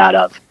really proud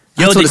of.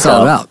 That's what it's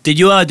all about. Did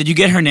you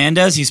get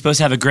Hernandez? He's supposed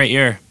to have a great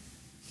year.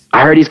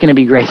 I heard he's going to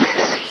be great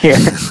this year.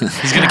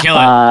 He's going to kill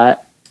it.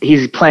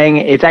 He's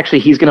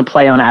going to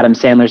play on Adam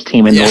Sandler's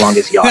team in The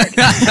Longest Yard.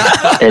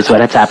 Is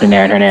what's happening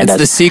there in Hernandez.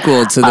 It's the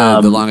sequel to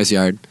the Longest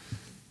Yard.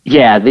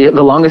 Yeah, the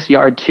Longest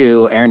Yard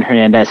 2, Aaron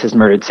Hernandez has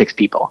murdered 6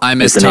 people. I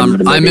miss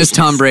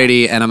Tom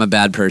Brady, and I'm a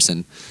bad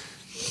person.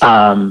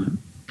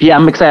 Yeah,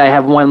 I'm excited. I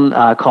have one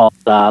called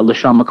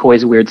LaShawn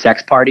McCoy's Weird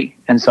Sex Party,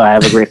 and so I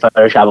have a great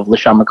Photoshop of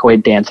LaShawn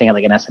McCoy dancing at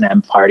like an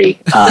S&M party.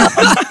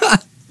 I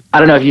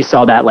don't know if you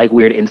saw that like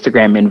weird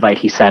Instagram invite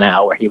he sent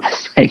out where he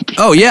was like...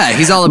 Oh, yeah,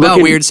 he's all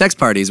about weird sex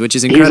parties, which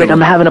is incredible. He's like,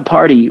 I'm having a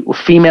party.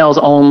 Females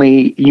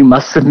only. You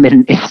must submit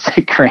an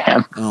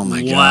Instagram. Oh,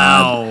 my God.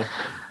 Wow.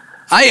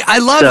 I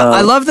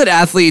love that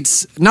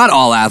athletes, not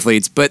all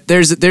athletes, but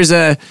there's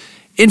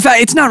in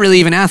fact, it's not really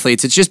even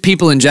athletes. It's just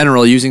people in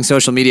general using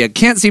social media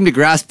can't seem to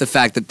grasp the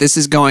fact that this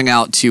is going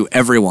out to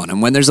everyone.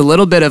 And when there's a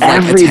little bit of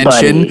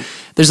attention,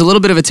 there's a little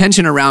bit of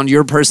attention around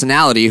your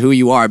personality, who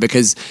you are,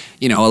 because,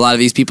 a lot of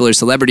these people are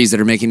celebrities that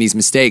are making these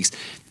mistakes.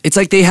 It's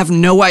like they have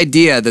no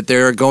idea that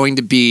there are going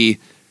to be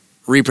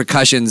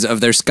repercussions of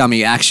their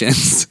scummy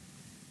actions.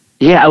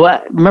 Yeah,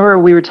 well, remember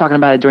we were talking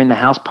about it during the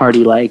house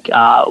party, like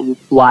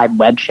live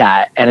web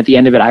chat, and at the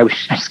end of it, I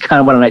just kind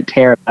of went on a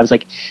tear. I was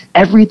like,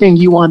 everything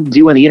you want to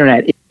do on the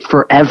internet is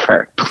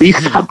forever. Please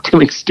stop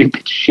doing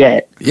stupid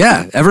shit.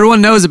 Yeah,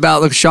 everyone knows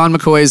about Sean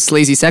McCoy's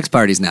sleazy sex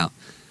parties now.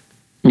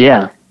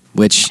 Yeah,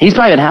 which he's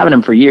probably been having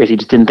them for years. He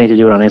just didn't think to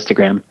do it on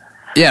Instagram.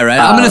 Yeah, right.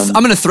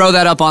 I'm gonna throw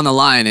that up on the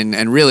line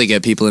and really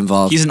get people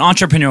involved. He's an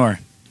entrepreneur.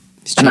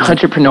 An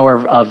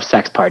entrepreneur of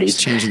sex parties.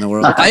 He's changing the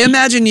world. I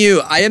imagine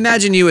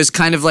you as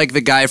kind of like the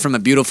guy from A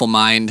Beautiful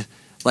Mind.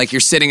 Like you're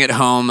sitting at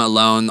home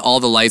alone, all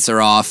the lights are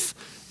off.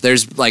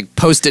 There's like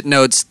Post-it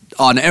notes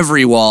on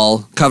every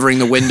wall covering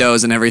the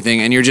windows and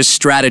everything, and you're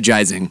just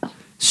strategizing.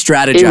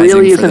 It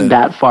really isn't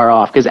that far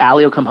off because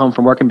Allie will come home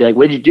from work and be like,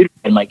 "What did you do today?"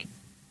 And like,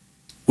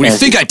 "What do you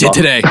think I did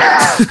today?"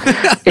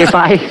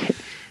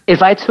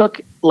 If I took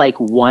like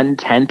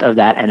 1/10 of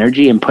that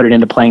energy and put it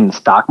into playing the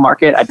stock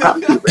market, I'd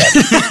probably be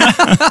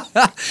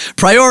rich.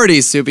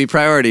 Priorities, Soupy,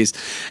 priorities.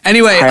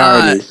 Anyway,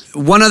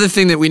 one other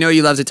thing that we know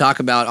you love to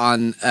talk about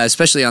on,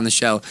 especially on the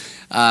show,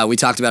 we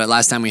talked about it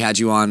last time we had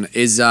you on,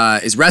 is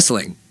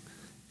wrestling.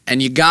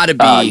 And you gotta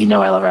be, I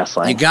love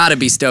wrestling. You gotta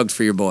be stoked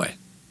for your boy.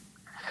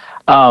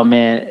 Oh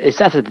man, it's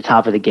at the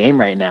top of the game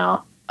right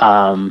now.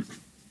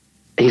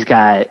 He's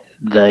got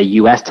the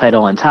U.S.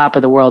 title on top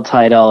of the world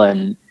title,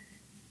 and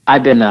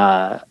I've been,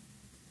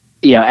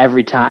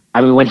 every time.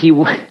 I mean, when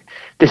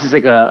this is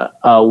like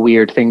a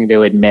weird thing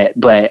to admit,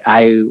 but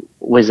I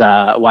was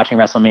watching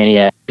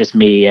WrestleMania, just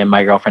me and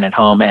my girlfriend at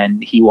home,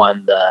 and he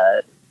won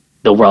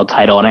the world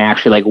title, and I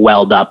actually like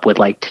welled up with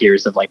like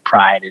tears of like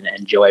pride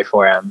and joy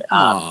for him,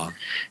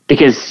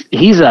 because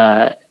he's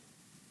a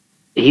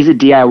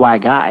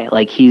DIY guy.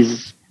 Like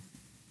he's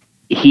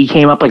he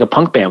came up like a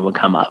punk band would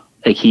come up.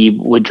 Like he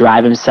would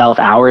drive himself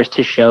hours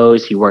to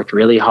shows. He worked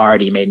really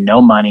hard. He made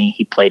no money.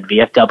 He played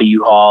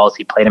VFW halls.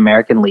 He played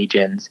American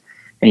Legions,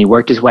 and he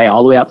worked his way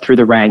all the way up through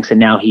the ranks. And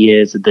now he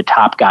is the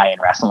top guy in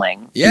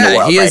wrestling in the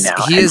world he is. right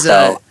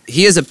now.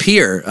 He is a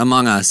peer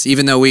among us.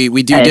 Even though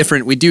we do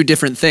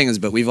different things,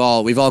 but we've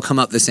all come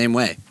up the same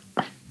way.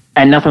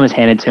 And nothing was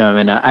handed to him.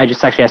 And I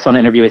saw an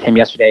interview with him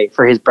yesterday.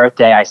 For his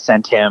birthday, I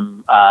sent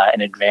him an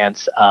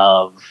advance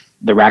of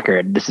the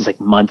record. This is like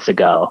months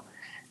ago.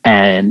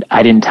 And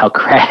I didn't tell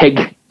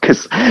Craig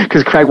because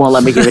Craig won't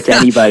let me give it to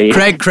anybody.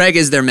 Craig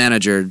is their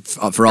manager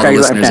for all the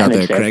listeners out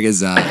there. Craig is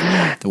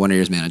the Wonder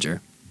Years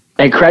manager.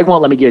 And Craig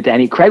won't let me give it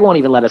to Craig won't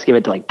even let us give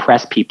it to like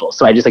press people.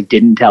 So I just like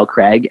didn't tell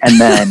Craig. And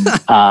then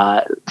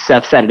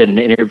Seth said it in an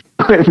interview,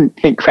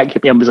 and Craig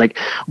hit me up and was like,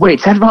 "Wait,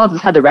 Seth Rollins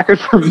has had the record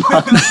for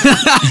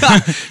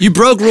months." You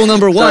broke rule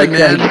number one,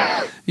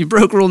 man. You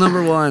broke rule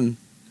number one.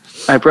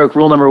 I broke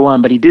rule number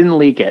one, but he didn't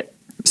leak it.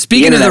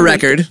 Speaking of the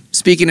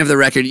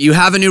record, you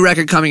have a new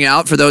record coming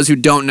out. For those who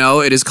don't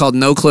know, it is called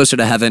No Closer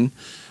to Heaven.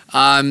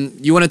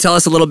 You want to tell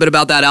us a little bit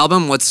about that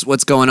album?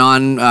 What's going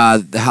on?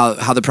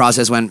 How the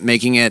process went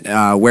making it?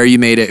 Where you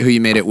made it? Who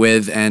you made it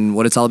with? And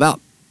what it's all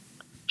about?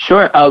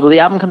 Sure. Well, the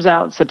album comes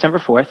out September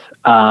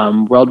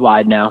 4th,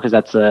 worldwide now, because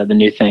that's the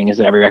new thing is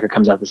that every record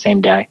comes out the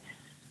same day.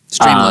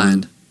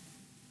 Streamlined.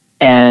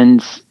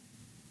 And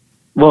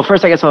well,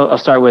 first I guess I'll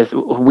start with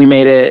we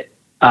made it.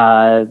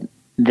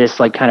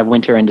 This like kind of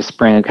winter into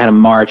spring, kind of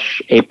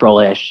March,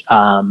 April-ish,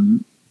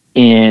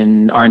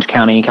 in Orange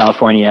County,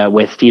 California,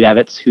 with Steve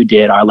Evans, who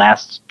did our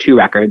last two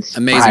records.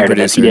 Amazing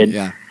producer.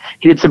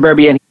 He did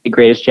Suburbia and he did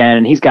Greatest Gen,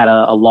 and he's got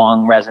a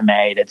long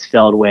resume that's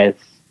filled with,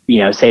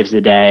 Saves the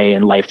Day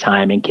and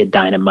Lifetime and Kid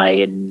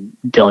Dynamite and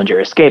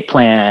Dillinger Escape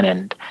Plan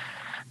and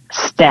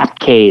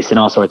Snapcase and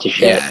all sorts of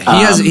shit.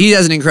 Yeah, he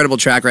has an incredible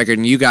track record,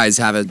 and you guys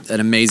have an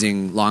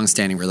amazing,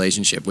 long-standing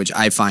relationship, which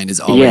I find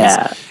is always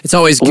it's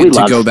always good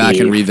to go back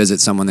and revisit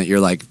someone that you're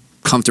like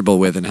comfortable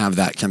with and have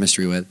that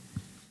chemistry with.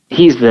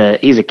 He's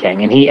a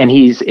king, and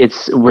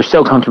we're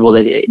so comfortable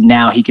that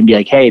now he can be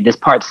like, hey, this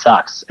part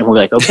sucks, and we're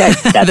like, okay,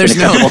 that's an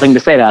acceptable thing to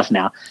say to us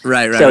now.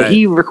 Right. So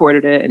he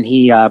recorded it, and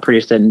he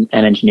produced it and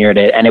engineered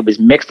it, and it was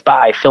mixed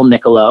by Phil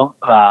Nicolo,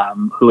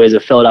 who is a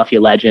Philadelphia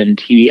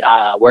legend. He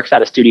works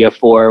out of Studio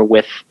 4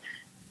 with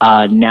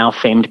now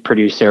famed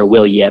producer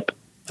Will Yip.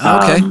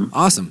 Okay,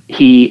 awesome.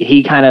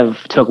 He kind of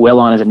took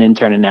Will on as an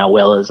intern, and now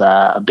Will is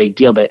a big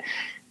deal, but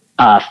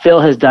Phil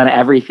has done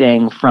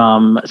everything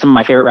from some of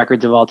my favorite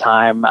records of all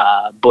time,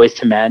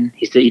 Boyz II Men.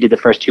 He did the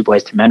first two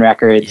Boyz II Men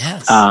records.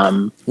 Yes.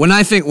 When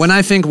I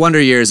think Wonder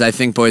Years, I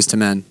think Boyz II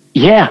Men.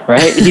 Yeah,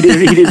 right. He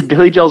did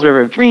Billy Joel's River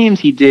of Dreams.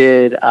 He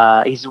did.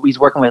 He's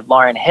working with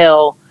Lauryn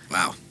Hill.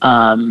 Wow.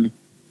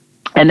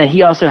 And then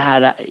he also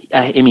had.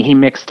 He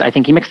mixed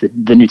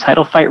the new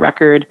Title Fight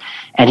record,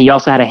 and he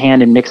also had a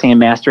hand in mixing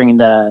and mastering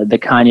the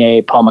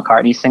Kanye Paul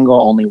McCartney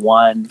single Only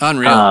One.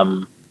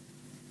 Unreal.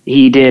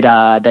 He did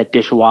that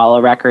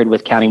Dishwalla record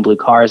with Counting Blue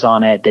Cars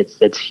on it.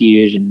 That's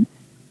huge, and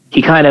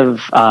he kind of.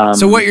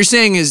 So what you're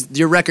saying is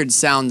your record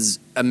sounds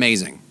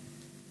amazing.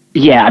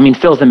 Yeah,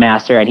 Phil's the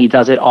master, and he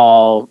does it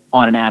all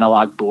on an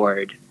analog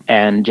board,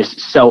 and just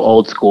so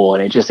old school,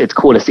 and it's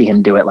cool to see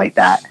him do it like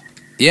that.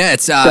 Yeah,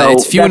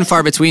 it's few and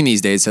far between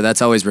these days, so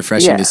that's always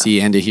refreshing to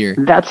see and to hear.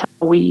 That's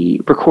how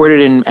we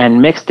recorded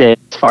and mixed it.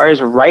 As far as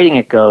writing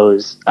it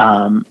goes,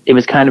 it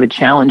was kind of a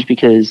challenge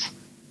because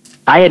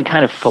I had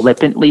kind of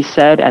flippantly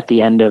said at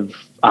the end of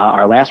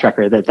our last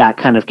record that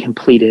kind of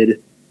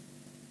completed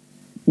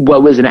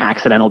what was an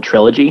accidental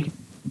trilogy.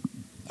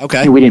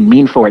 Okay. We didn't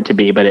mean for it to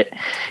be, but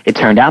it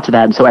turned out to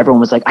that. And so everyone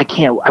was like,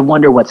 I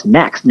wonder what's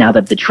next now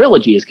that the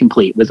trilogy is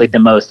complete, was like the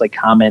most like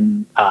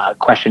common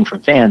question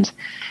from fans.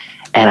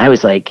 And I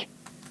was like,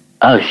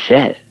 oh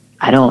shit,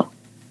 I don't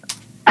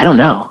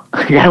know.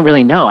 I don't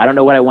really know. I don't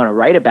know what I want to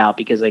write about,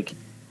 because like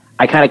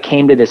I kind of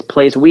came to this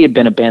place. We had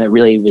been a band that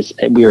really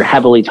we were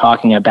heavily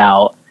talking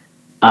about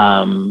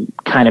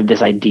kind of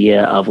this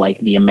idea of like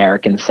the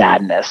American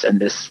sadness and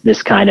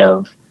this kind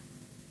of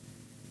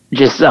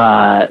just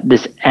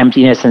this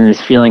emptiness and this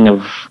feeling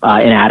of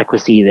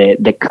inadequacy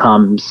that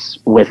comes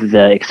with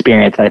the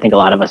experience that I think a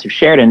lot of us have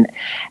shared, and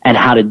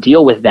how to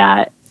deal with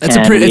that. It's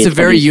a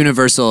very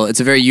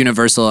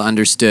universal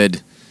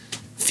understood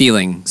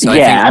feeling. So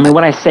yeah,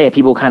 when I say it,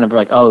 people kind of are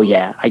like, oh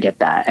yeah, I get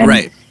that. And,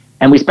 right.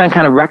 And we spent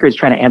kind of records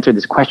trying to answer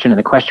this question, and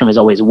the question was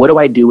always, what do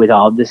I do with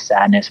all of this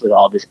sadness, with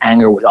all of this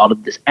anger, with all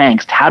of this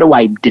angst? How do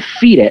I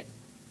defeat it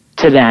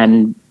to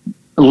then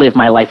live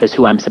my life as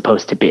who I'm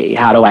supposed to be?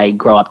 How do I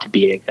grow up to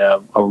be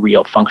a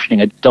real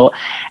functioning adult?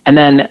 And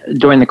then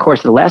during the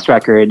course of the last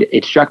record,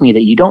 it struck me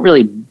that you don't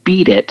really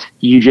beat it.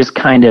 You just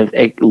kind of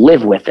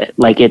live with it.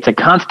 Like it's a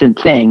constant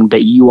thing,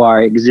 but you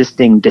are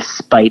existing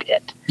despite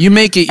it. You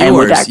make it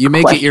yours. You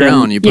make it your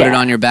own. You put it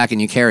on your back and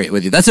you carry it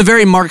with you. That's a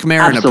very Marc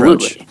Maron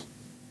approach.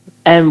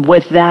 And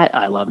with that,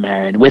 I love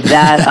Maron. With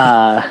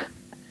that,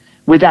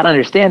 with that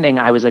understanding,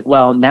 I was like,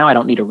 well, now I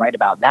don't need to write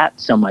about that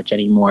so much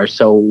anymore.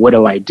 So what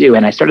do I do?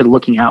 And I started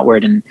looking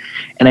outward, and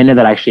I know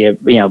that actually,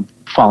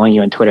 following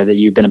you on Twitter that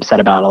you've been upset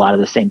about a lot of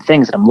the same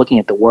things. And I'm looking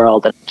at the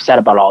world and upset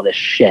about all this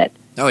shit.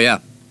 Oh yeah.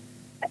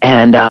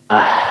 And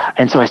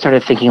so I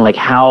started thinking, like,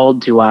 how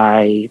do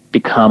I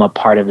become a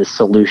part of the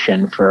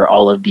solution for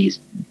all of these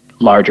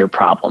larger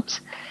problems?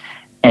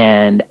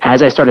 And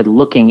as I started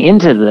looking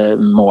into the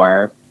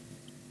more,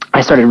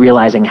 I started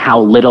realizing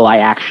how little I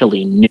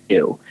actually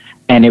knew.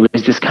 And it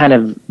was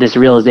this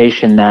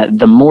realization that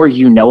the more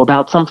you know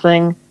about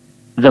something,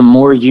 the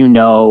more you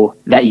know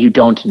that you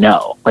don't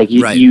know. Like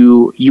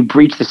you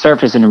breach the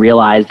surface and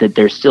realize that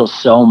there's still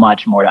so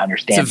much more to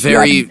understand. It's a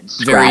very,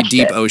 very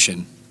deep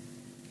ocean.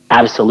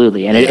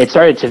 Absolutely. And it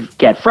started to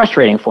get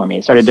frustrating for me.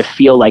 It started to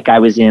feel like I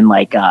was in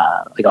like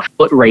a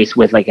foot race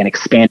with like an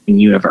expanding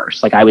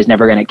universe. Like I was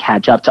never going to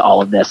catch up to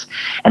all of this.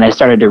 And I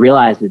started to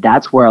realize that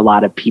that's where a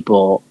lot of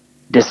people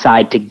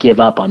decide to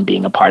give up on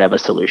being a part of a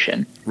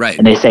solution. Right.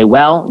 And they say,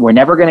 well, we're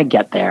never going to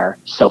get there,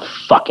 so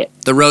fuck it.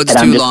 The road's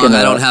too long.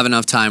 I don't have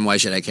enough time. Why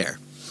should I care?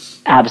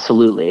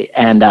 Absolutely.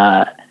 And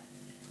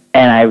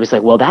I was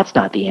like, well, that's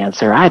not the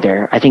answer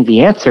either. I think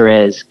the answer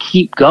is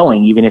keep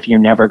going, even if you're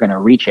never going to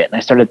reach it. And I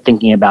started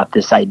thinking about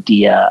this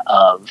idea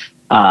of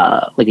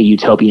like a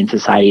utopian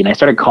society. And I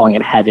started calling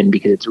it heaven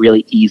because it's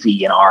really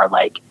easy in our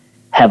like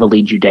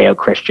heavily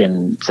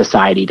Judeo-Christian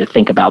society to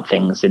think about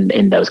things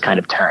in those kind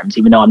of terms,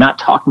 even though I'm not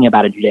talking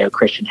about a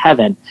Judeo-Christian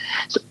heaven,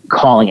 so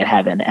calling it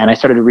heaven. And I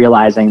started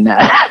realizing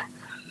that,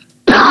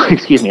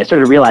 excuse me, I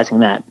started realizing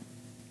that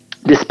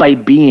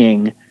despite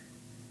being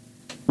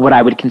what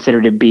I would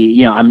consider to be,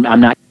 you know, I'm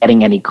not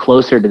getting any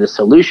closer to the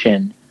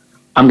solution,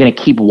 I'm going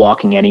to keep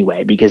walking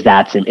anyway, because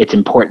it's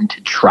important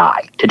to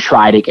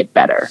try to get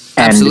better.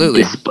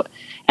 Absolutely.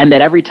 And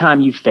that every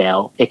time you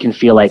fail, it can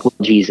feel like, well,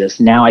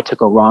 Jesus, now I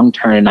took a wrong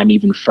turn and I'm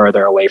even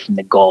further away from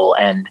the goal.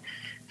 And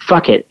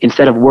fuck it.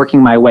 Instead of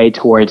working my way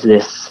towards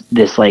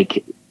this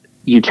like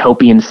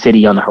utopian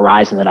city on the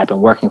horizon that I've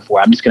been working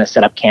for, I'm just going to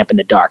set up camp in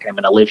the dark and I'm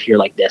going to live here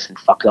like this and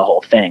fuck the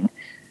whole thing.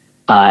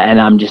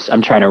 And I'm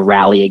trying to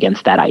rally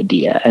against that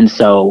idea. And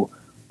so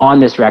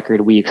on this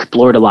record, we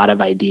explored a lot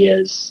of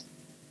ideas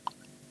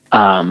we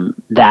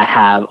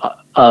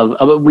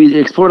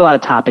explored a lot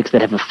of topics that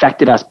have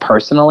affected us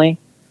personally,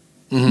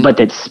 but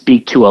that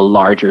speak to a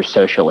larger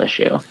social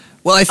issue.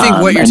 Well, I think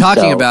what you're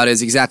talking about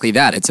is exactly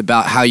that. It's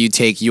about how you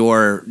take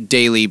your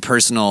daily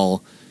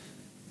personal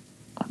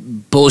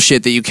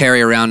bullshit that you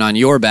carry around on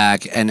your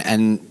back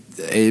and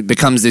it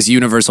becomes this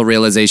universal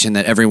realization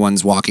that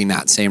everyone's walking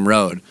that same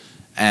road.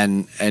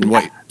 And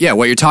what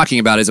you're talking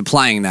about is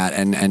applying that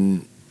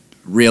and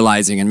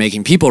realizing and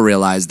making people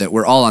realize that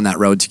we're all on that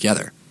road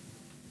together.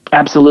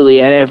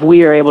 Absolutely. And if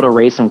we are able to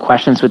raise some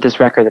questions with this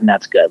record, then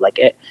that's good. Like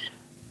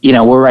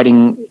we're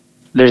writing,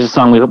 there's a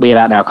song we have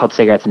out now called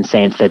Cigarettes and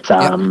Saints that's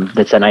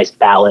a nice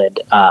ballad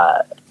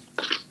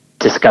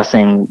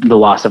discussing the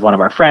loss of one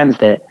of our friends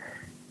that,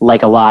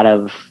 like a lot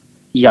of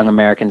young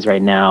Americans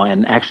right now,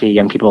 and actually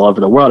young people all over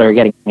the world, are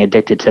getting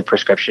addicted to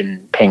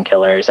prescription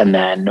painkillers and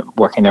then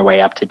working their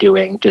way up to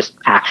doing just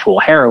actual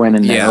heroin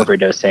and then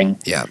overdosing.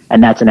 Yeah.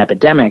 And that's an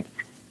epidemic.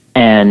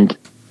 And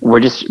we're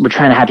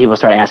trying to have people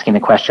start asking the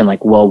question,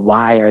 like, well,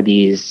 why are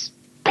these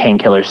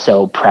painkillers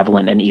so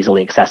prevalent and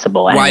easily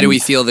accessible? Why do we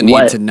feel the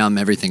need to numb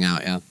everything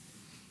out? Yeah.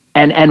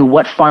 And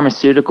what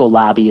pharmaceutical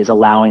lobby is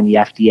allowing the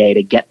FDA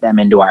to get them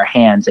into our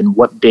hands, and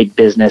what big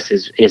business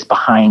is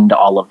behind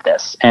all of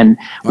this? And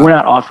we're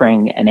not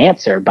offering an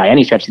answer by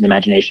any stretch of the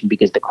imagination,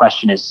 because the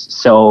question is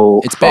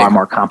it's far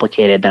more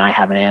complicated than I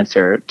have an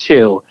answer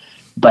to.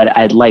 But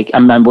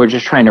we're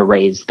just trying to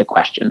raise the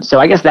question. So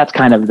I guess that's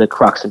kind of the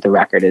crux of the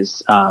record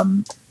is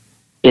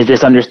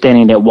this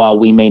understanding that while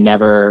we may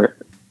never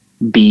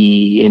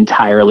be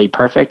entirely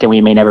perfect and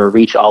we may never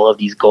reach all of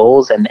these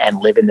goals and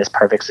live in this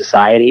perfect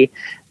society,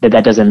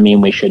 that doesn't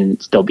mean we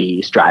shouldn't still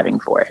be striving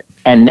for it.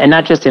 And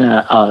not just in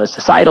a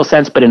societal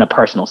sense, but in a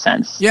personal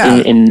sense. Yeah.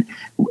 In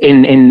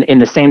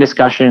the same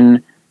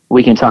discussion,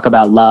 we can talk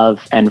about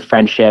love and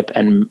friendship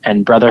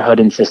and brotherhood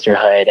and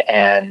sisterhood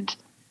and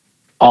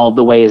all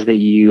the ways that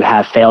you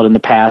have failed in the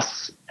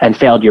past and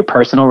failed your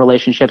personal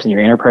relationships and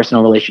your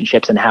interpersonal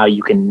relationships, and how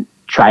you can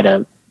try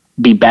to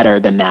be better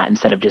than that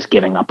instead of just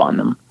giving up on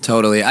them.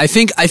 Totally. I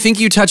think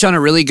you touch on a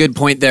really good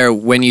point there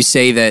when you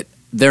say that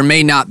there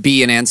may not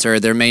be an answer.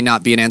 There may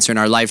not be an answer in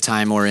our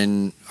lifetime or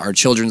in our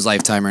children's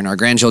lifetime or in our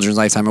grandchildren's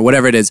lifetime or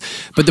whatever it is.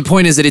 But the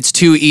point is that it's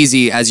too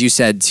easy, as you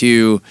said,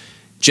 to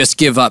just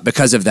give up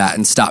because of that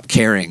and stop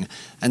caring.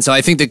 And so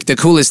I think the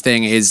coolest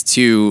thing is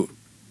to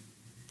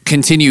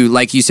continue,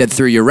 like you said,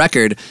 through your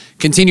record,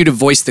 continue to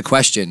voice the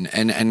question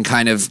and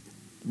kind of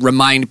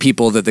remind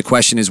people that the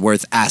question is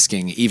worth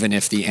asking, even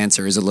if the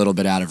answer is a little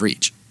bit out of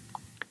reach.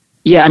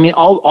 Yeah, I mean,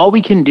 all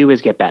we can do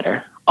is get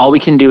better. All we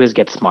can do is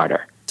get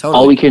smarter. Totally.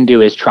 All we can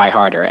do is try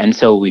harder, and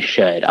so we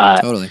should.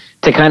 Totally.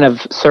 To kind of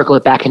circle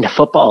it back into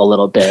football a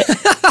little bit,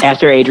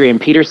 after Adrian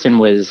Peterson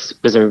was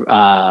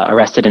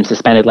arrested and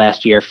suspended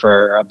last year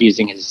for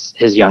abusing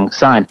his young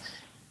son,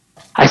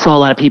 I saw a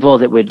lot of people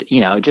that would,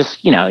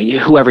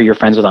 whoever you're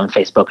friends with on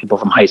Facebook, people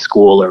from high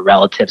school or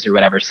relatives or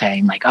whatever,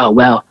 saying like, oh,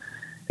 well,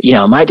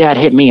 my dad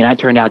hit me and I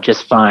turned out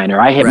just fine, or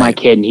I hit my Right.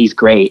 kid and he's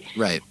great.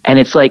 Right. And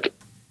it's like,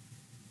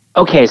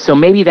 okay, so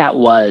maybe that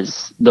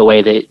was the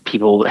way that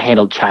people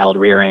handled child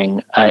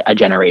rearing a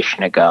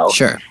generation ago.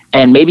 Sure.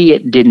 And maybe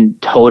it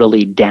didn't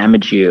totally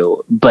damage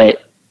you,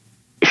 but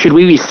should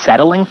we be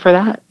settling for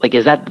that? Like,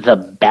 is that the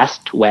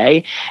best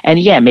way? And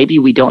yeah, maybe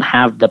we don't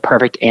have the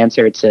perfect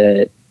answer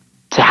to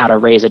how to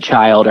raise a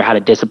child or how to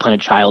discipline a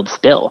child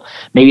still.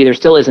 Maybe there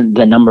still isn't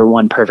the number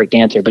one perfect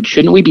answer, but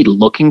shouldn't we be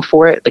looking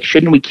for it? Like,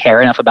 shouldn't we care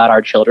enough about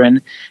our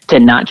children to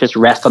not just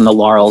rest on the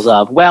laurels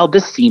of, well,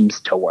 this seems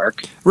to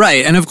work?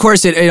 Right. And of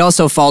course, it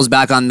also falls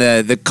back on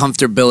the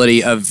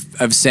comfortability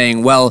of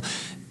saying, well,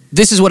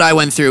 this is what I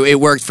went through. It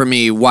worked for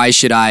me. Why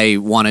should I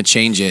want to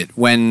change it?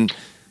 When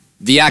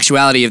the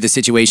actuality of the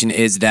situation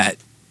is that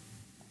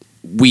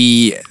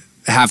we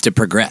have to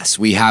progress.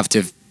 We have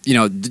to,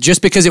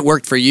 just because it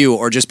worked for you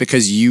or just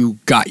because you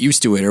got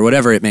used to it or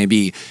whatever it may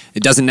be,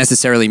 it doesn't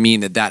necessarily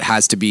mean that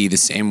has to be the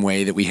same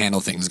way that we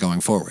handle things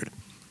going forward.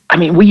 I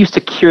mean, we used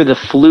to cure the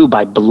flu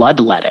by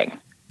bloodletting.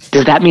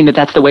 Does that mean that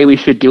that's the way we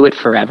should do it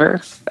forever?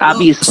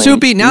 Obviously.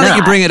 Soupy, now that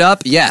you not. bring it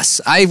up,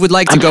 yes. I would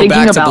like to I'm go thinking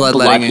back to about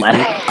bloodletting.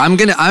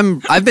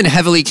 bloodletting. I've been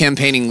heavily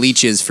campaigning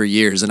leeches for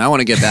years, and I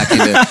want to get back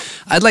into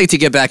I'd like to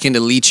get back into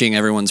leeching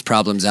everyone's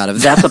problems out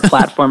of that. That's a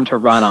platform to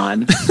run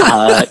on.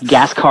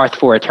 Gaskarth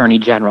for Attorney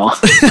General.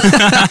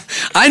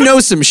 I know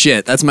some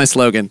shit. That's my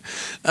slogan.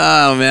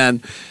 Oh,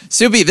 man.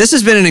 Soupy, this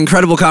has been an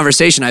incredible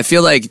conversation. I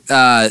feel like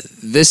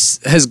this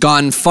has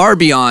gone far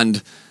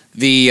beyond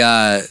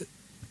the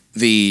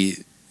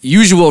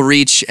usual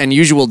reach and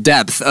usual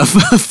depth of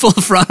Full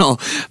Frontal,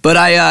 but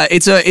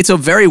it's a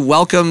very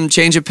welcome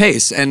change of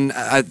pace, and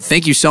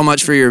thank you so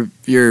much for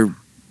your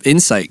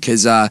insight,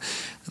 because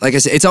like I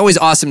said, it's always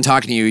awesome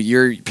talking to you.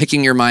 You're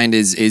picking your mind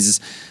is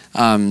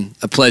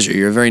a pleasure.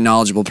 You're a very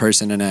knowledgeable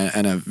person and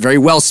a very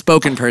well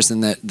spoken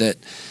person that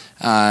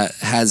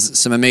has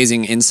some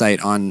amazing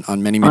insight on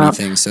many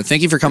things. So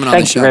thank you for coming on the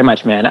show. Thank you very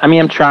much, man. I mean,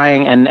 I'm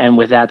trying, and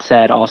with that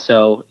said,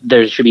 also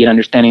there should be an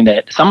understanding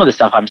that some of the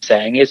stuff I'm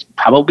saying is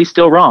probably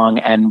still wrong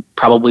and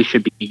probably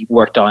should be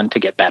worked on to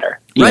get better.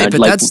 Right,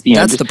 but that's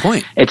the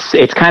point.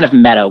 It's kind of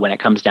meta when it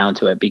comes down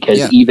to it,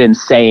 because even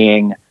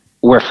saying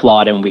we're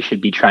flawed and we should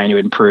be trying to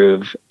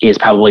improve is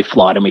probably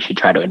flawed, and we should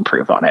try to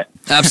improve on it.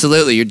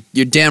 Absolutely,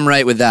 you're damn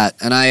right with that.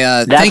 And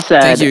I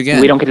thank you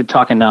again. We don't get to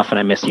talk enough, and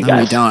I miss you guys.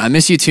 No, we don't. I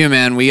miss you too,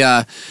 man.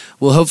 We'll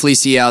hopefully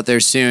see you out there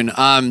soon.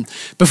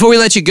 Before we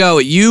let you go,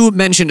 you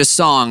mentioned a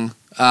song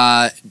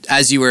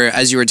as you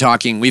were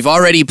talking. We've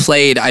already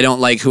played "I Don't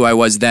Like Who I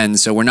Was Then,"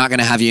 so we're not going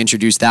to have you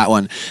introduce that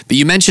one. But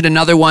you mentioned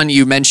another one.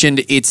 You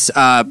mentioned its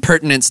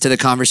pertinence to the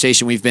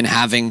conversation we've been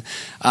having.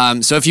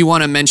 So if you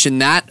want to mention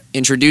that,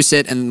 introduce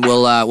it, and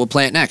we'll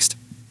play it next.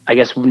 I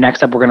guess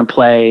next up we're going to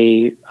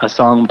play a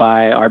song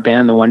by our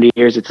band, The Wonder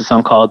Years. It's a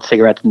song called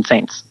 "Cigarettes and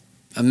Saints."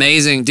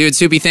 Amazing, dude.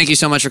 Soupy, thank you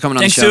so much for coming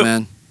on the show, Soup.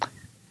 man.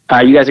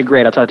 You guys are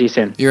great. I'll talk to you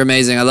soon. You're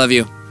amazing. I love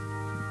you.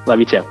 Love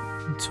you too.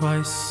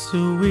 Twice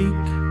a week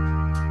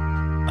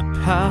I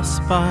pass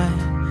by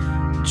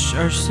the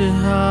church that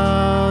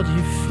held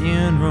your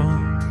funeral,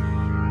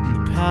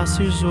 and the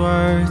pastor's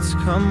words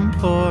come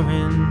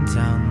pouring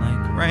down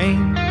like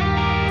rain.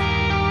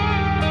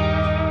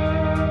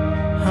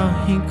 How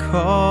he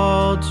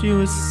called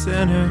you a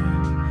sinner,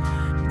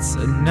 but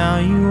said now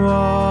you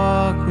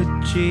walk with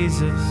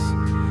Jesus.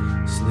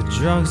 So the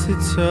drugs that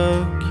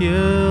took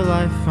your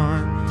life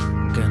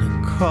aren't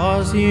gonna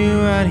cause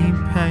you any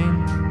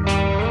pain.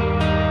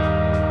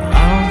 I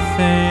don't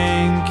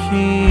think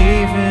he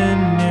even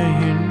knew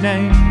your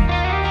name,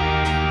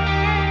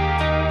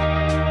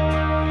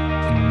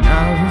 and I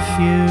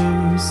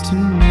refuse to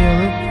kneel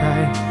or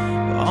pray.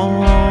 I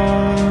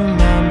won't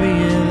remember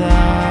you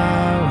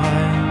that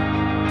way,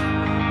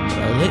 but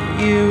I'll lit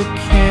you a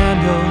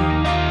candle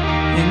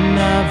in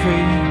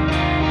every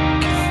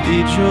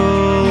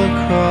cathedral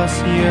across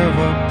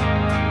Europe,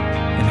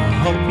 and I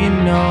hope you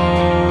know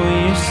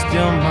you're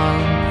still my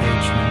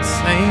patron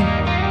saint.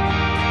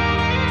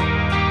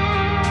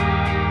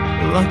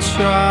 Well, I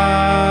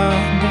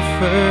tried to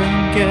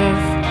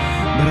forgive,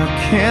 but I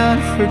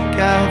can't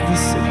forget the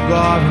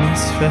cigar in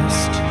his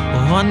fist.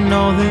 Well, I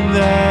know that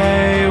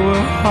they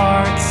were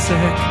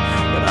heartsick,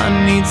 but I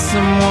need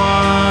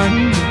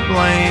someone to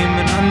blame,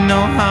 and I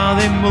know how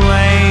they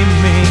blame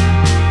me.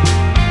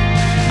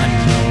 I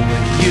know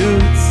what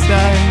you'd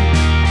say.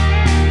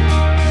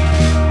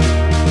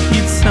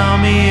 You'd tell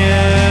me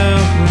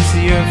it was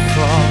your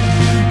fault.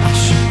 I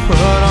should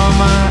put all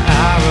my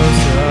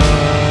arrows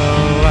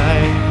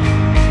away.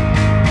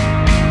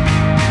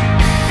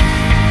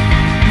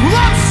 Well,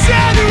 I'm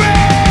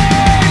shattering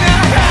a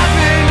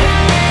heaven,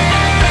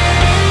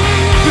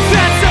 but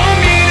that don't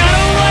mean I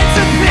don't like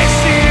to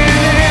picture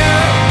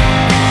there.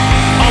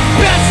 I'll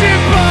bet your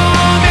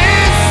bomb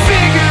and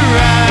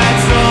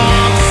cigarettes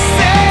on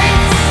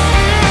saints,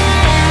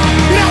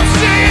 and I'm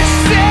sure you're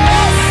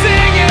still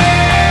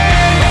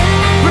singing,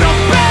 but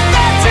I'll bet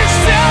that you're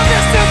still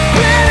just a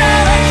bit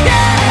out of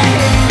game.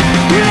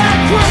 You're not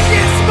crooked.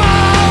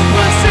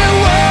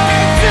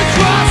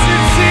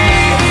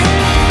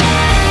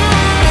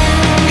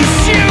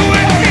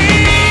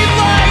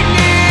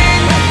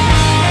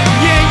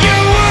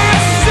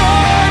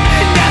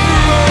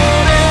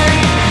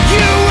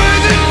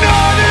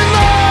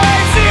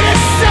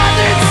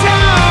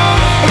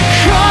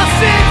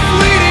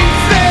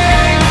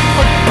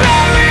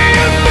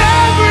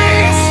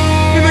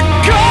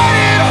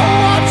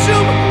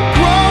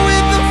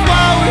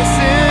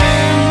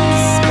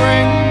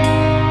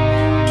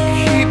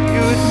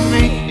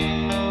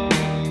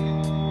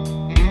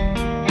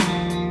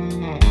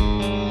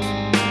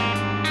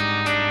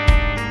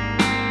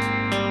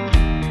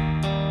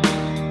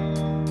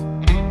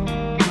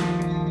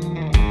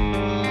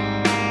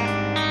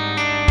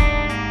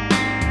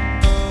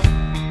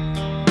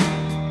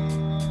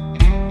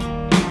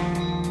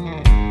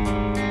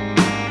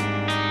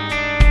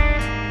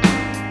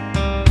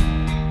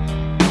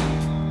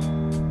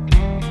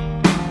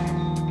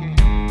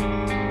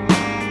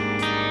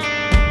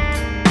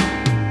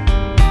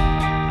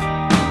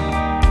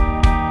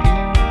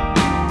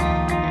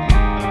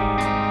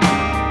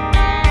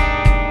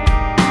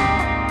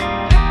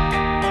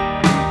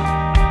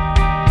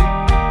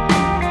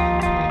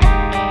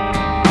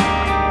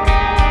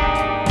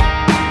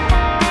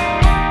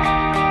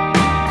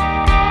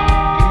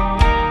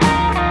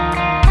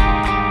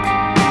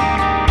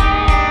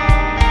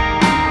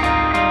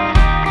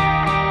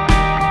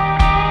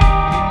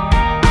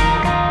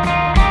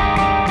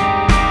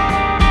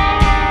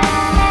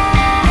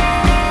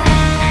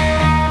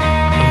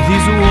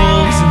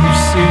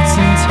 suits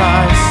and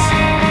ties,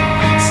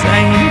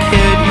 saying,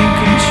 kid, you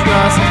can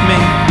trust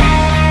me.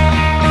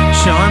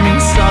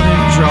 Charming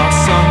southern draw,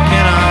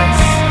 sunken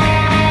eyes,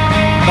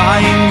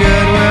 buying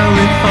goodwill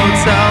in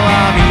hotel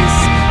lobbies.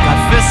 Got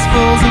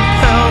fistfuls of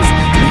pills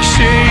to make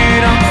sure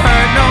you don't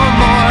hurt no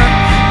more.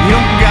 You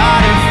don't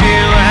gotta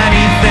feel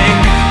anything.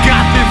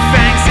 Got the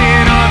fangs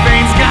in our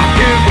veins, got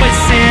the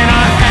bliss in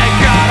our head,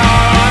 got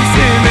our arms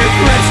in the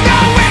grips. No,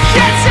 we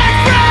can't take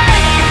break.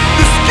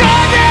 The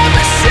scar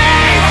never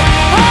saved.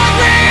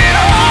 Hungry and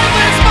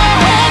heartless, my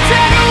whole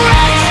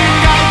generation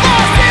got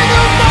lost in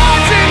the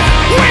margin.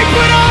 We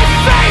put our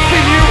faith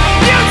in you.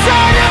 You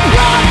turned a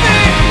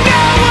profit.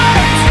 Now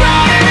we're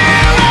trying to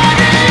run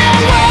your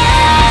way.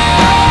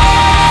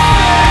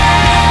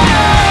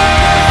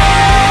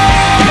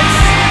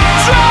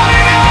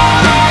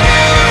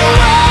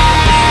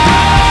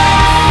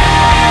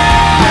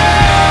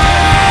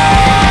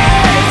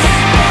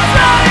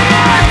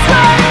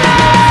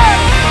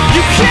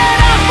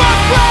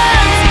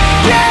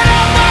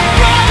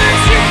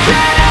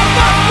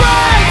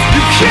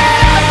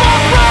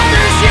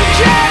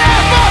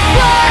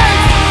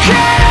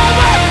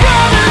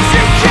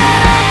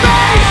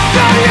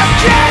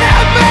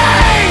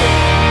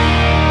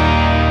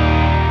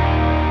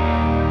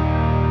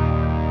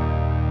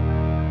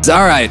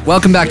 All right,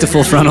 welcome back to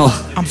Full Frontal.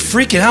 I'm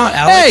freaking out,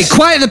 Hey, Alex.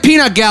 quiet in the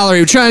peanut gallery.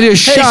 We're trying to do a Hey,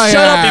 show. shut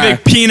up, you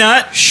big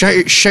peanut. Shut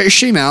your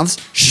shitty mouths.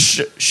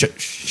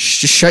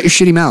 Just shut your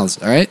shitty mouths,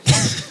 all right?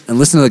 And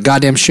listen to the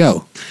goddamn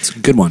show. It's a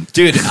good one.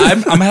 Dude,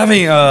 I'm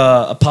having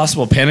a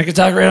possible panic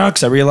attack right now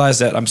because I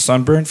realized that I'm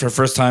sunburned for the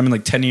first time in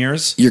like 10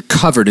 years. You're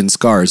covered in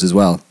scars as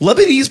well.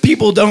 Lebanese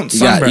people don't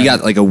sunburn. You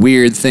got like a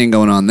weird thing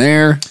going on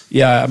there.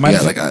 Yeah, I might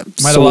have like a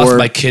lost sore.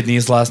 my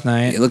kidneys last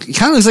night. It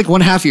kind of looks like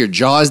one half of your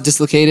jaw is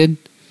dislocated.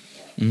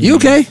 You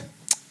okay?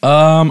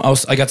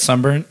 I got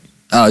sunburned.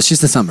 Oh, it's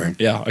just a sunburn.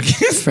 Yeah.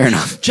 Fair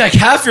enough. Jack,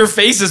 half your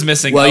face is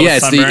missing. Well, I was yeah,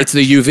 sunburned. it's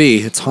the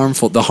UV. It's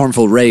harmful. The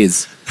harmful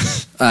rays.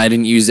 I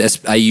used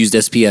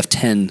SPF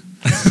 10.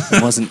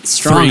 It wasn't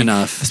strong 3.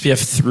 enough.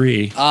 SPF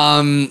 3.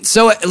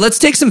 So let's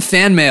take some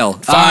fan mail.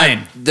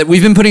 Fine. That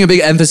we've been putting a big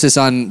emphasis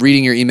on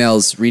reading your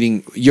emails,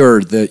 reading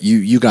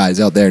you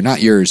guys out there,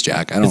 not yours,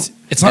 Jack. I don't.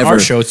 It's not our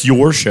show. It's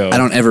your show. I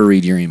don't ever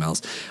read your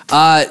emails.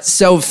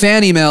 So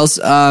fan emails,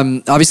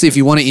 obviously if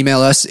you want to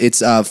email us,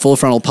 it's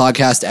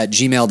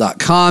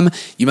fullfrontalpodcast@gmail.com.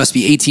 You must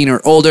be 18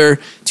 or older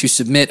to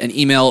submit an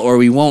email or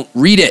we won't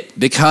read it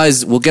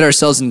because we'll get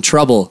ourselves in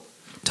trouble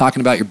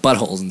talking about your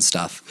buttholes and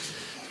stuff.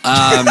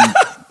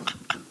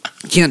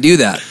 You can't do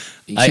that.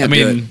 You can't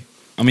do it.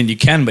 I mean, you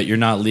can, but you're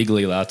not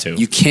legally allowed to.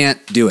 You can't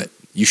do it.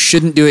 You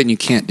shouldn't do it and you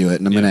can't do it.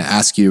 And I'm going to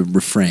ask you to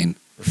refrain.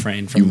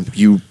 Refrain from...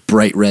 You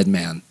bright red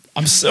man.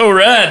 I'm so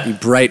red. You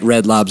bright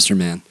red lobster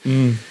man.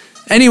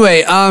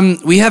 Anyway,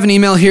 we have an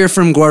email here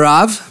from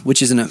Gaurav,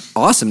 which is an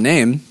awesome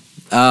name.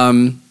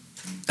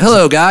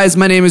 Hello, guys.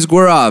 My name is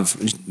Gaurav.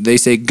 They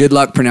say good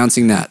luck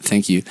pronouncing that.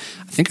 Thank you.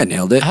 I think I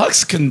nailed it.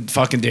 Alex can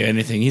fucking do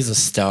anything. He's a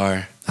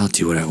star. I'll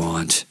do what I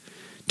want.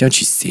 Don't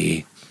you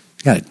see?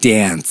 I gotta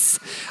dance.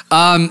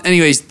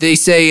 Anyways, they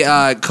say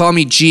call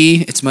me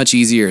G. It's much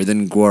easier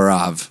than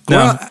Gaurav.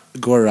 We're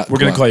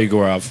gonna call you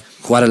Gaurav.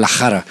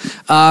 Guadalajara.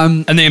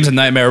 A name's a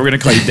nightmare. We're gonna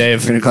call you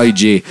Dave. We're gonna call you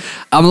G.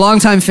 I'm a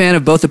longtime fan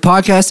of both the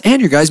podcast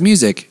and your guys'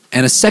 music,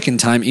 and a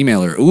second-time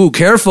emailer. Ooh,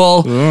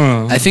 careful!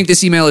 I think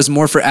this email is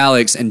more for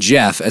Alex and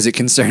Jeff as it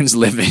concerns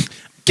living.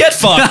 Get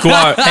fucked,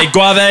 Hey,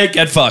 Guave,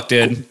 get fucked,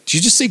 dude. Did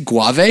you just say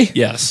guave?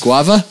 Yes.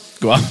 Guava?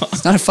 Guava.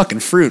 It's not a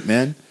fucking fruit,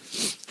 man.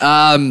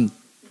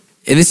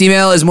 And this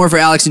email is more for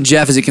Alex and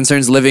Jeff as it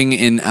concerns living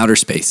in outer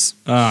space.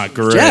 Ah,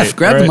 great. Jeff,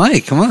 grab the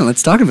mic. Come on,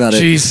 let's talk about it.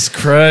 Jesus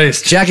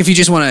Christ. Jack, if you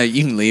just want to,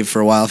 you can leave for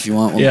a while if you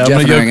want. Yeah,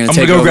 Jeff I'm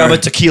gonna go grab a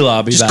tequila.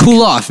 I'll be just back.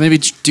 cool off. Maybe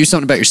do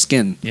something about your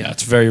skin. Yeah,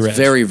 it's very red.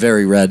 Very,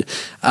 very red.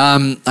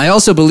 I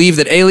also believe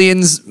that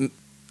aliens...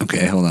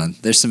 Okay, hold on.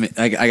 There's some...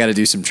 I got to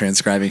do some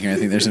transcribing here. I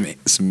think there's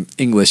some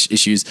English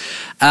issues.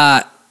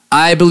 I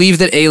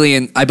believe in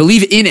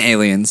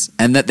aliens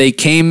and that they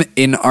came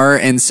in our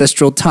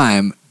ancestral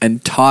time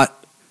and taught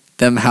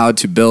them how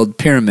to build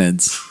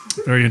pyramids.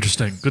 Very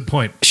interesting. Good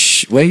point.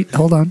 Shh, wait,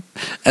 hold on.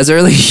 As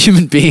early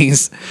human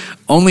beings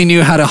only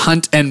knew how to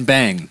hunt and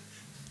bang.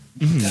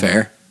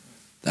 Fair.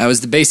 That was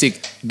the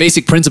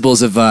basic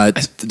principles of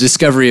the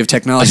discovery of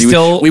technology.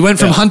 We went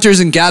from hunters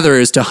and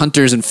gatherers to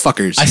hunters and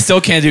fuckers. I still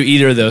can't do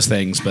either of those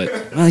things, but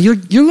you're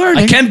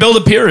learning. I can build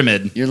a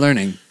pyramid. You're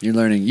learning.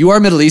 You are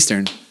Middle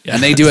Eastern,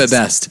 and they do it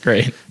best.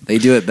 Great. They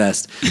do it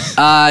best.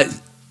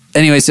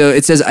 Anyway, so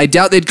it says, I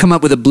doubt they'd come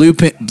up with a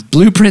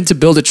blueprint to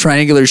build a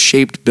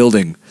triangular-shaped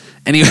building.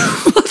 Anyway,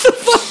 what the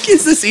fuck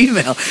is this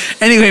email?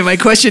 Anyway, my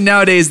question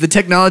nowadays, the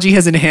technology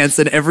has enhanced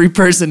and every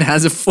person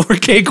has a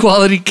 4K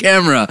quality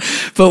camera.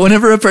 But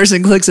whenever a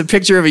person clicks a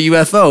picture of a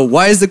UFO,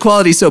 why is the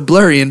quality so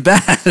blurry and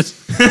bad?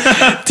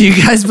 Do you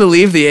guys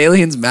believe the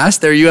aliens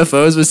masked their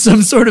UFOs with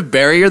some sort of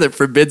barrier that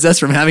forbids us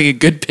from having a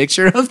good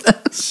picture of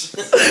them?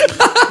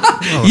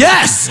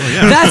 Yes!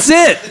 yeah. That's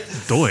it!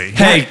 Doy.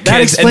 Hey,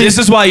 kids, and this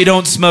is why you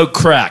don't smoke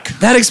crack.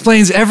 That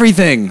explains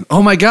everything.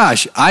 Oh my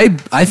gosh. I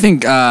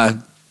think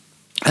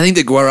I think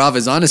that Gaurav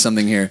is onto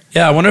something here.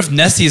 Yeah, I wonder if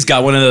Nessie's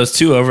got one of those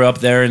too over up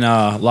there in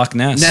Loch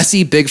Ness.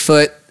 Nessie,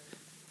 Bigfoot,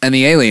 and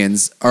the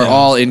aliens are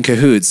all in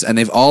cahoots, and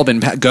they've all been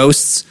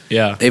ghosts.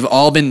 Yeah. They've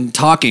all been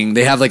talking.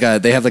 They have like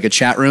a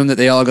chat room that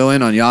they all go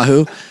in on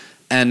Yahoo,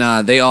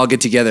 and they all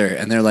get together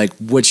and they're like,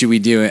 "What should we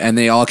do?" And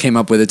they all came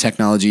up with a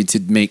technology to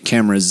make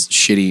cameras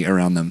shitty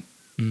around them.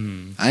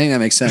 I think that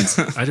makes sense.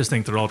 I just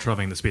think they're all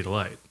traveling the speed of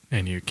light,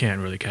 and you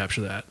can't really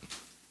capture that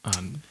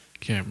on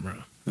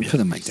camera. Put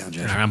the mic down,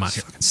 Jeff. All right, I'm out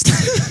here.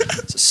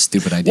 It's a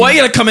stupid idea. Why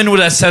you gotta come in with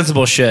that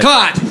sensible shit? Come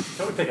on!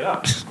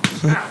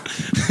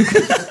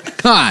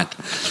 Come on.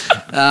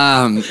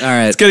 All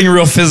right. It's getting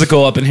real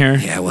physical up in here.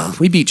 Yeah, well,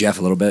 we beat Jeff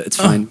a little bit. It's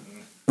fine.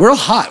 We're all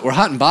hot. We're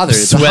hot and bothered.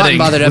 It's a hot Sweating. and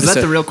bothered Was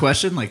episode. that the real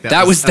question? Like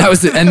That was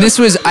the, and this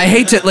was, I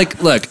hate to,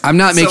 like, look, I'm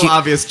not so making,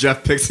 obvious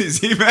Jeff picks these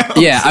emails.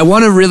 yeah, I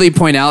want to really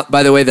point out,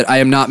 by the way, that I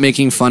am not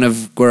making fun of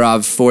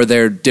Gaurav for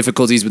their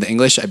difficulties with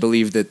English. I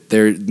believe that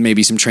there may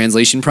be some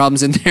translation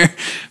problems in there,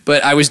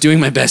 but I was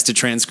doing my best to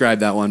transcribe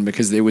that one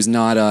because it was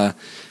not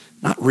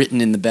written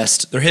in the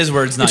best. They're his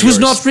words, not It was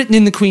yours. not written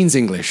in the Queen's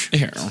English.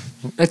 Here.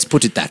 Let's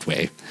put it that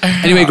way.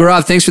 Anyway,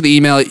 Gaurav, thanks for the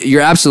email.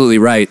 You're absolutely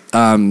right.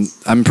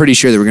 I'm pretty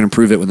sure that we're going to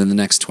prove it within the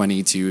next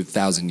 20 to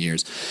 1,000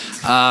 years.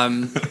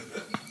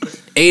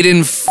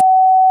 Aiden.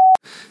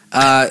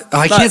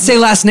 I can't say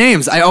last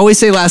names. I always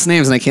say last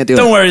names and I can't do it.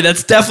 Don't worry,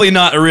 that's definitely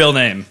not a real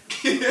name.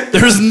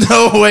 There's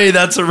no way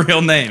that's a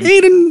real name.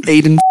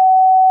 Aiden.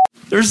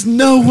 There's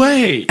no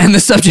way. And the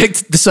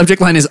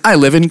subject line is I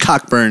live in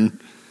Cockburn.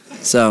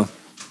 So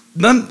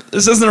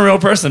This isn't a real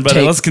person, but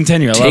let's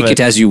continue. I love take it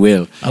as you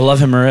will. I love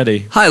him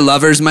already. Hi,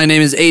 lovers. My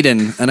name is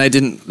Aiden, and I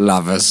didn't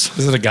love us.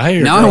 Is it a guy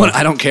or Now a girl?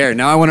 I don't care.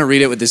 Now I want to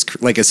read it with this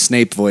like a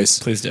Snape voice.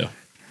 Please do.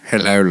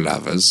 Hello,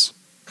 lovers.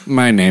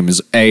 My name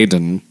is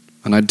Aiden,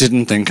 and I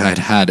didn't think I'd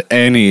had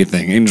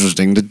anything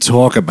interesting to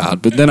talk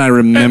about, but then I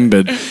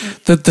remembered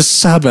that the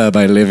suburb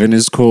I live in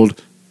is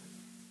called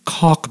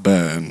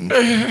Cockburn.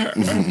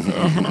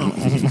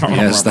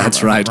 Yes,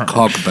 that's right,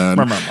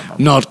 Cockburn.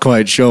 Not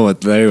quite sure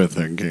what they were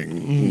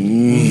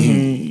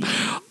thinking.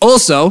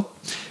 Also,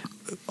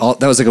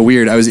 that was like a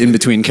weird. I was in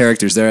between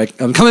characters there.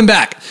 I'm coming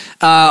back.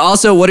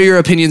 Also, what are your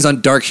opinions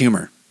on dark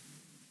humor?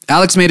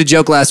 Alex made a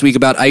joke last week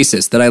about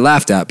ISIS that I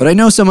laughed at, but I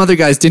know some other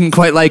guys didn't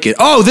quite like it.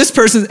 Oh, this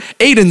person,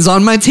 Aiden's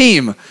on my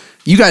team.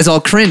 You guys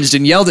all cringed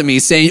and yelled at me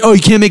saying, oh,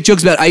 you can't make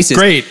jokes about ISIS.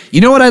 Great. You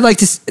know what I'd like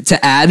to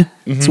add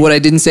to what I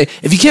didn't say?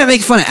 If you can't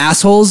make fun of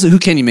assholes, who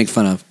can you make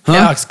fun of? Huh?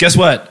 Alex, guess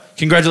what?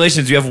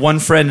 Congratulations, you have one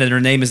friend and her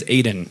name is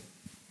Aiden.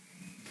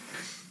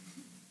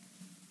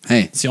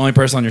 Hey, It's the only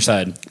person on your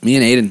side. me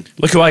and Aiden.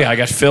 Look who I got. I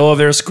got Phil over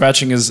there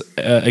scratching his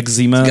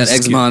eczema. He's got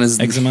eczema on his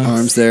Eczema.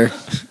 arms there.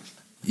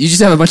 You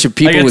just have a bunch of I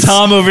people got with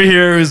Tom over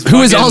here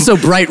who is is also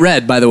bright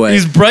red, by the way.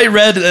 He's bright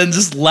red and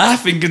just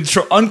laughing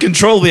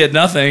uncontrollably at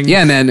nothing.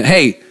 Yeah, man.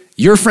 Hey,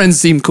 your friends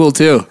seem cool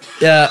too.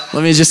 Yeah.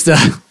 Let me just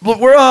But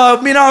we're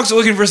me and Alex are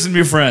looking for some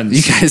new friends.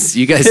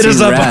 you guys Hit seem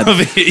us up rad.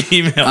 via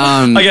email.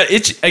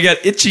 I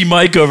got itchy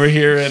Mike over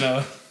here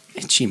and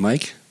Itchy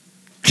Mike.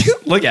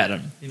 look at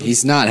him.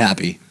 He's not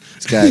happy.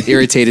 He's got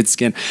irritated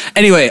skin.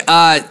 Anyway,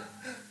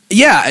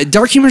 yeah,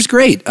 dark humor's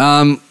great.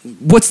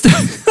 What's the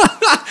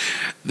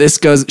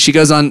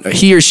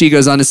he or she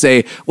goes on to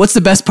say, what's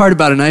the best part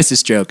about an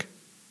ISIS joke?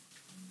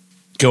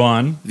 Go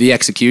on. The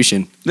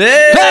execution.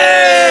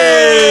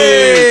 Hey!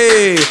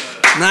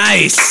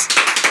 Nice.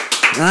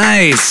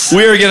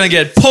 We're gonna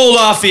get pulled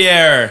off the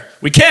air.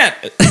 We can't.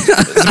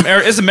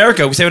 It's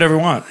America. We say whatever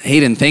we want.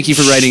 Hayden, thank you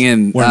for writing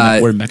in.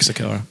 We're in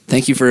Mexico.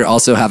 Thank you for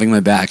also having my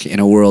back in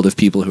a world of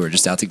people who are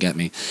just out to get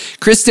me.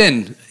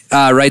 Kristen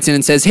writes in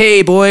and says,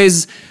 hey,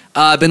 boys.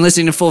 I've been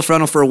listening to Full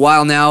Frontal for a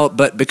while now,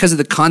 but because of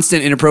the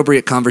constant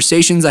inappropriate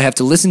conversations, I have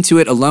to listen to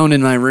it alone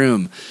in my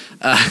room.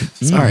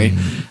 Sorry.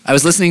 I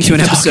was listening to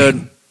an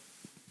episode.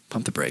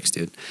 Pump the brakes,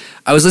 dude.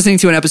 I was listening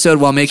to an episode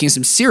while making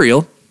some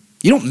cereal.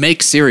 You don't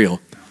make cereal.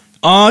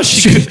 Oh,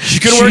 she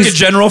could work at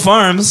General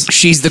Farms.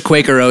 She's the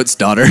Quaker Oats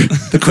daughter.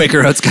 The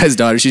Quaker Oats guy's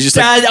daughter. She's just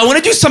Dad, I want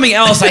to do something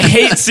else. I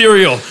hate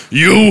cereal.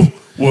 You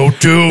will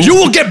do. You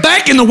will get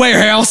back in the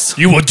warehouse.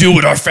 You will do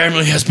what our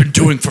family has been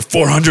doing for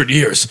 400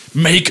 years.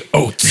 Make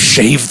oats.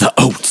 Shave the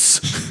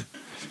oats.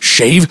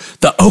 Shave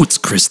the oats,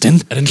 Kristen.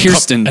 And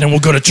Kirsten. then we'll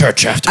go to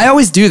church after. I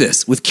always do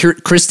this with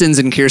Kristens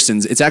and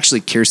Kirstens. It's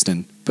actually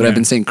Kirsten, but I've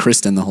been saying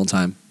Kristen the whole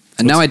time.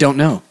 And now I don't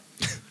know.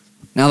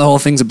 Now the whole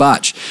thing's a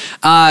botch.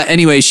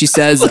 Anyway, she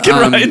says... Look at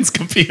Ryan's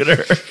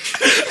computer.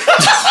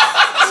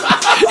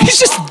 He's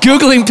just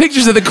Googling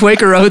pictures of the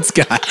Quaker Oats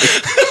guy.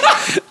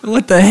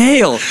 What the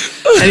hell?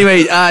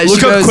 Anyway, Look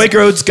she up goes, Quaker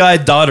Oats guy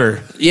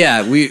daughter.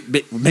 Yeah,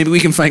 maybe we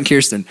can find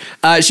Kirsten.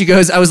 She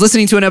goes, I was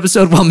listening to an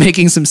episode while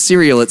making some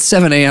cereal at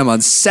 7 a.m.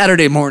 on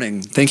Saturday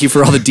morning. Thank you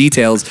for all the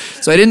details.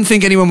 So I didn't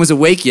think anyone was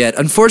awake yet.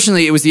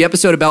 Unfortunately, it was the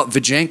episode about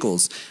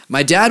vajankles.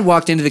 My dad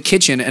walked into the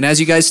kitchen, and as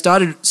you guys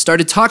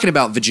started talking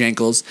about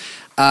vajankles,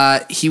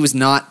 he was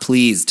not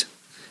pleased.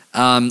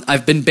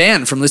 I've been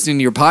banned from listening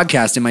to your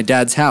podcast in my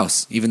dad's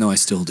house, even though I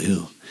still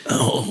do.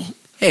 Oh.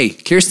 Hey,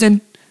 Kirsten,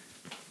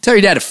 tell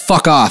your dad to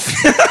fuck off.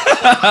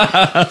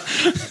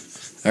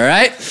 All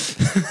right?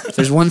 If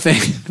there's one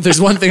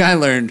thing I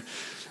learned,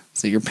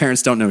 it's that your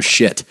parents don't know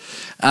shit.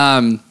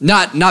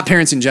 Not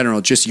parents in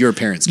general, just your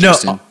parents,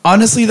 Kirsten. No,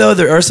 honestly though,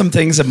 there are some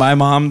things that my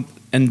mom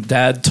and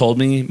dad told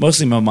me,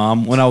 mostly my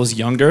mom, when I was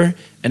younger,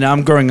 and now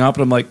I'm growing up,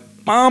 and I'm like,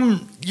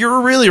 Mom,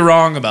 you're really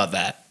wrong about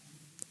that.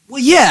 Well,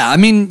 yeah. I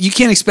mean, you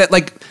can't expect,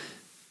 like,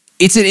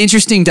 it's an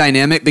interesting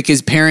dynamic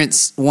because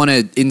parents want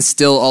to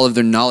instill all of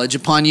their knowledge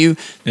upon you,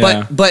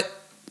 but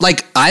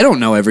like, I don't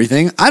know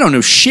everything. I don't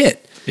know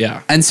shit.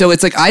 Yeah. And so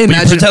it's like, I But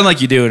imagine. you pretend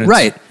like you do. And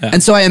Right. Yeah.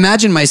 And so I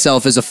imagine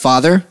myself as a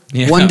father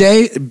one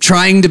day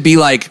trying to be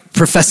like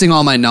professing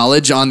all my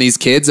knowledge on these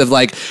kids of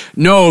like,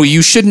 no,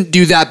 you shouldn't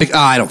do that.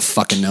 I don't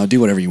fucking know. Do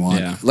whatever you want.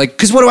 Yeah. Like,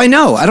 because what do I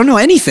know? I don't know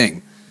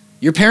anything.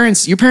 Your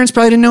parents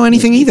probably didn't know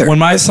anything either. When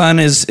my son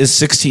is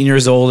 16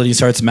 years old and he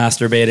starts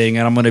masturbating,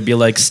 and I'm going to be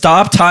like,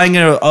 stop tying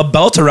a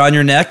belt around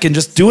your neck and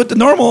just do it the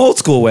normal old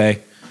school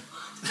way.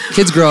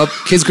 Kids grow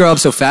up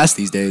so fast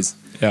these days.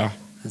 Yeah.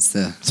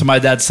 So my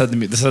dad said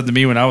to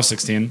me when I was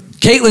 16.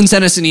 Caitlin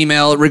sent us an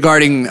email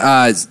regarding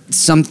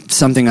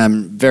something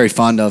I'm very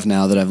fond of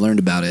now that I've learned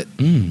about it.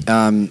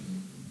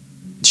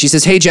 She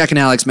says, "Hey, Jack and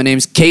Alex, my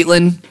name's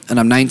Caitlin, and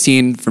I'm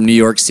 19 from New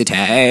York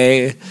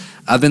City.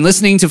 I've been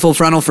listening to Full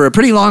Frontal for a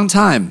pretty long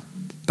time,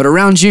 but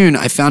around June,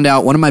 I found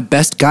out one of my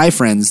best guy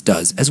friends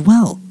does as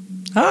well.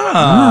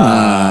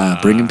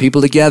 Bringing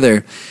people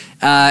together.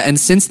 And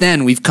since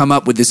then, we've come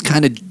up with this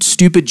kind of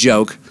stupid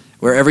joke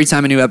where every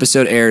time a new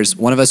episode airs,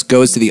 one of us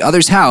goes to the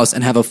other's house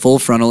and have a Full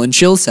Frontal and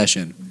Chill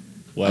session.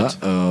 What?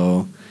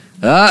 Uh-oh.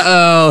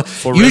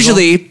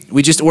 Usually,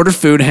 we just order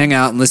food, hang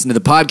out, and listen to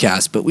the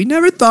podcast, but we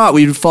never thought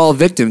we would fall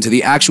victim to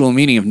the actual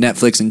meaning of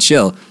Netflix and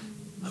chill,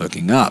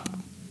 hooking up.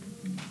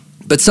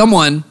 But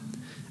sometime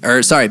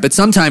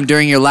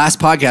during your last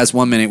podcast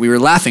 1 minute, we were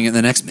laughing at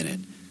the next minute.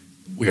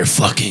 We were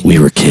fucking. We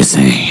were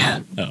kissing.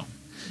 Oh.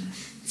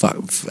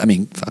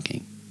 Fucking.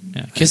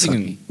 Yeah. Kissing.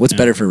 Fucking. What's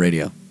better for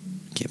radio?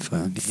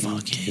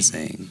 Fucking.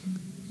 Kissing.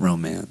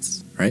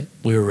 Romance, right?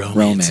 We were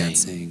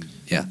romancing.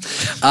 Yeah.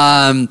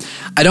 I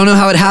don't know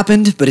how it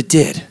happened, but it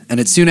did. And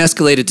it soon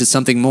escalated to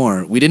something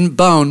more. We didn't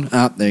bone.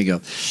 Oh, there you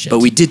go. Shit. But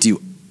we did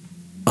do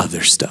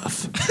other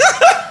stuff.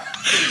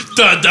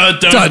 Dun, dun,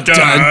 dun, Dun,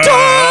 dun,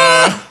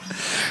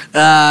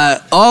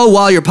 dun. All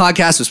while your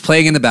podcast was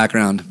playing in the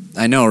background.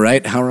 I know,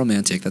 right? How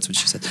romantic. That's what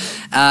she said.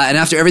 And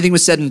after everything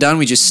was said and done,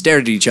 we just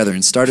stared at each other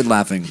and started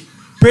laughing.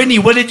 Brittany,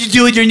 what did you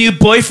do with your new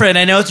boyfriend?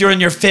 I know you're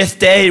on your 5th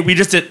date. We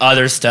just did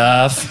other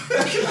stuff.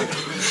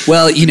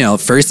 Well,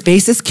 first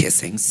base is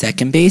kissing.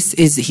 Second base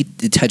is he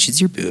touches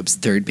your boobs.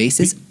 Third base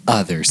is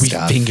other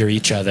stuff. We finger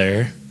each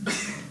other.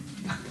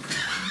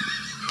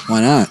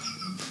 Why not?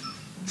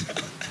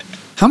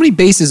 How many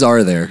bases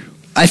are there?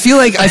 I feel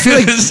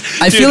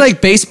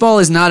like baseball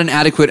is not an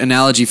adequate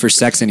analogy for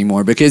sex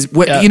anymore because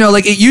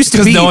it used to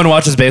be. Because no one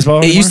watches baseball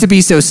anymore? It used to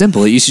be so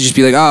simple. It used to just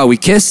be like, oh, we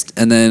kissed,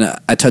 and then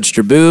I touched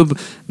her boob,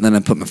 and then I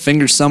put my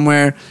finger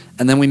somewhere,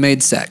 and then we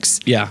made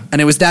sex. Yeah.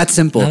 And it was that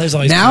simple.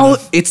 Now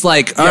it's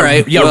like, all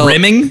right. Yeah, well,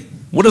 rimming?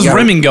 What does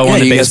rimming go on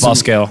the baseball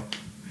scale?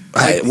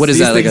 What is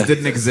that? Things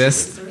didn't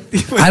exist.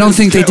 I don't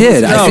think they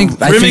did. No,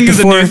 rimming is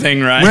a new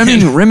thing, right?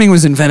 Rimming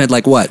was invented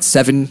like what,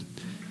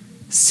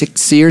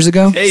 6 years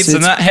ago? Hey, it's the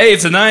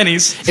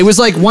 90s. It was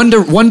like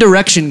One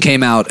Direction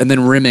came out and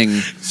then rimming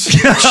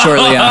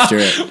shortly after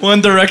it. One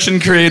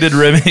Direction created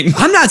rimming.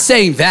 I'm not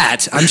saying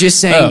that. I'm just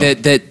saying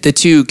that the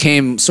two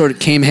came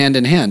hand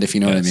in hand, if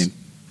you know what I mean.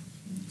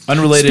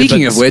 Unrelated.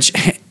 Speaking of which,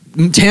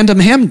 tandem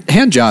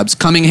hand jobs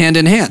coming hand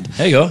in hand.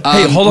 There you go.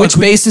 Hey, hold on. Which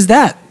base is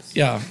that?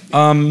 Yeah.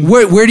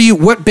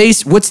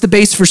 What's the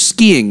base for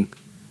skiing?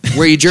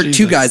 Where you jerk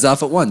two guys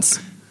off at once?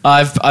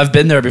 I've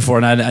been there before,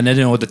 and I didn't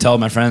know what to tell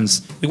my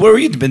friends. Like, what were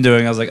you been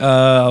doing? I was like,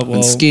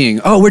 well,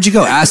 skiing. Oh, where'd you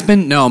go?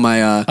 Aspen? No,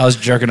 I was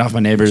jerking off my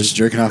neighbors. Just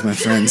jerking off my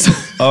friends.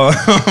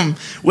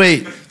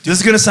 Wait, this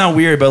is gonna sound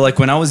weird, but like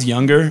when I was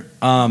younger,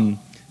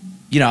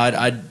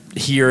 I'd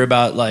hear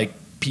about like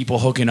people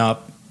hooking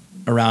up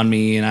around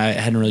me, and I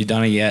hadn't really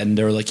done it yet, and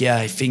they were like, yeah,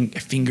 I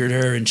fingered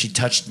her, and she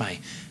touched my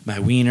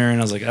wiener, and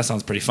I was like, that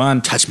sounds pretty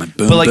fun. Touch my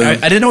boom. But like, boom.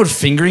 I didn't know what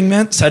fingering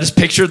meant, so I just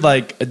pictured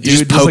like a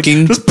dude just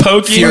poking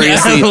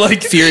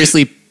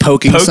furiously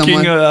poking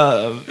someone.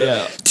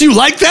 Yeah. Do you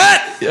like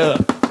that? Yeah.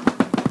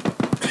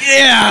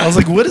 I was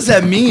like, what does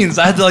that mean?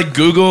 So I had to like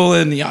Google,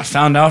 and I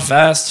found out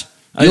fast.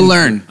 You'll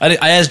learn. I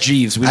asked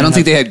Jeeves. I don't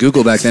think they had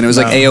Google back then. It was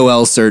like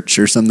AOL search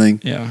or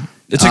something. Yeah.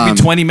 It took me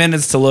 20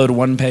 minutes to load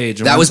one page.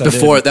 That was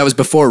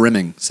before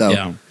rimming.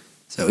 So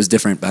it was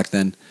different back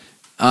then.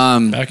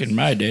 Back in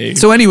my day.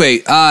 So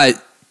anyway,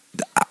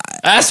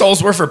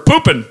 assholes were for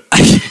pooping.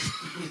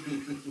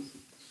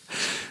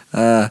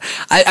 I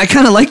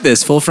kind of like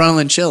this Full Frontal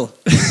and Chill.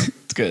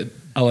 It's good.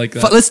 I like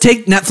that. Let's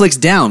take Netflix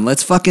down.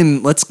 Let's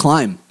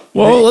climb.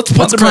 Well, let's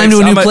climb to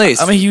a new place.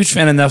 I'm a huge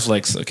fan of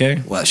Netflix.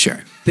 Okay. Well,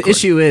 sure. The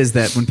issue is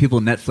that when people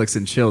Netflix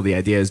and chill, the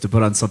idea is to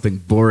put on something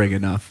boring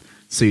enough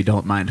so you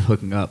don't mind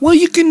hooking up. Well,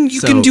 you can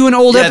So- do an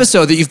old Yeah.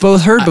 episode that you've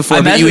both heard before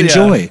I that you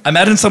imagine- enjoy. yeah. I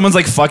imagine someone's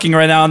like fucking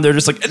right now, and they're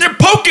just like, and they're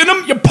poking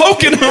them, you're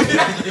poking them,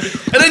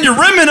 and then you're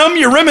rimming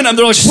them.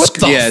 They're like, what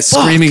the Yeah,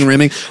 fuck? screaming,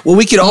 rimming. Well,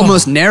 we could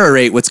almost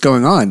narrate what's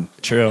going on.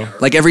 True.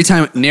 Like every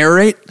time,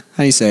 narrate.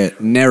 How do you say it?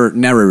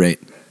 Narrate.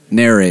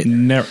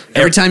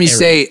 Every time you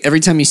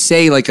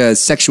say like a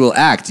sexual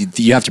act,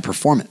 you have to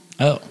perform it.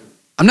 Oh.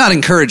 I'm not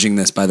encouraging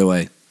this, by the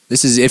way.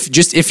 This is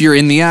if you're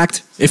in the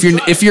act,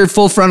 if you're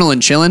full frontal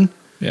and chilling,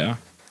 Yeah.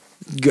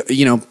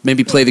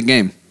 maybe play the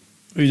game.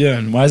 What are you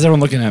doing? Why is everyone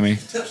looking at me?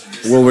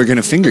 Well, we're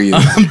gonna finger you.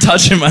 I'm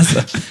touching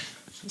myself.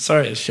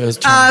 Sorry, it shows.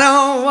 I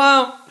don't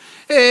want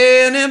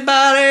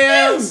anybody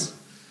else.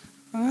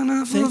 I'm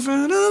not full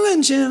frontal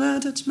and chill. I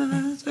touch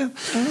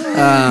myself.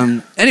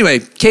 Anyway,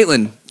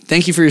 Caitlin,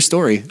 thank you for your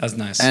story. That's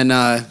nice. And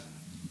I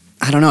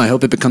don't know. I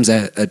hope it becomes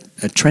a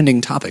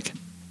trending topic.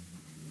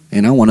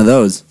 One of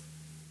those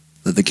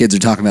that the kids are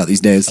talking about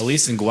these days. At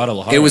least in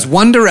Guadalajara. It was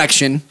One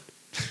Direction,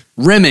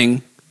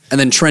 rimming, and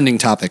then trending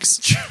topics.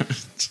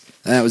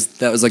 that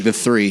was like the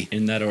three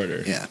in that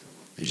order. Yeah.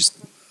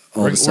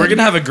 We're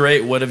gonna have a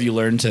great "What have you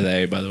learned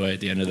today?" By the way, at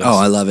the end of this. Oh,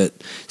 I love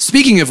it.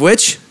 Speaking of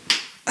which,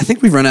 I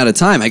think we've run out of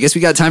time. I guess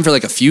we got time for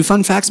like a few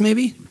fun facts,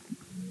 maybe.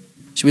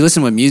 Should we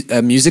listen to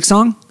a music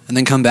song and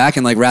then come back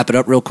and like wrap it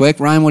up real quick?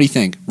 Ryan, what do you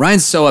think?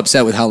 Ryan's so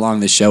upset with how long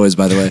this show is,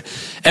 by the way.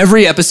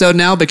 Every episode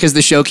now, because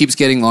the show keeps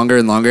getting longer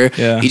and longer,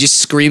 he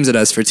just screams at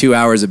us for 2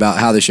 hours about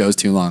how the show's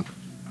too long.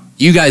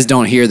 You guys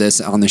don't hear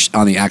this on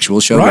the actual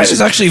show. Ryan is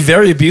actually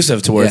very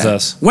abusive towards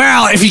us.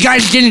 Well, if you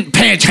guys didn't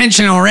pay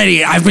attention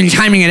already, I've been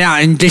timing it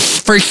out, and this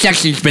first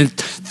section's been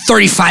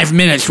 35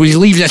 minutes, which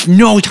leaves us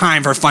no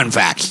time for fun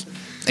facts.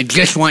 I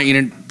just want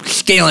you to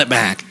scale it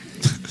back.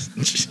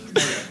 Is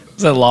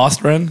that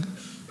lost, Ren?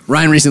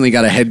 Ryan recently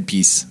got a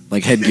headpiece,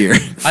 like headgear.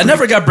 I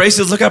never got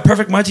braces. Look how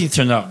perfect my teeth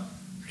turned out.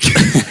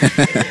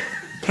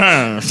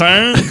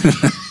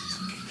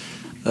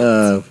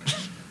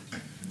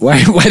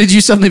 Why did you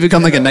suddenly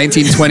become like a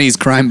 1920s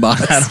crime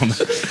boss? I don't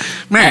know.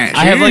 Man,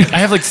 I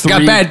have like three.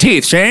 got bad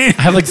teeth, see? I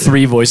have like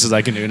 3 voices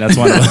I can do, and that's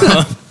one of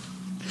them.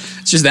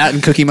 It's just that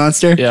and Cookie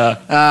Monster? Yeah.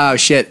 Oh,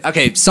 shit.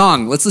 Okay,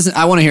 song. Let's listen.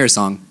 I want to hear a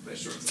song.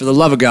 For the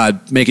love of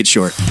God, make it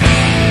short. Shit,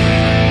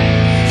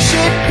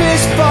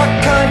 piss, fuck,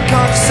 cunt,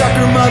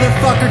 cocksucker,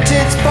 motherfucker,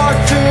 tits, fart,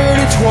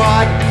 turd, and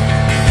twat.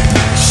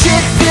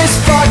 Shit, piss,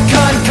 fuck,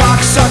 cunt,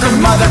 cocksucker,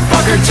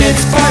 motherfucker,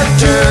 tits, fart,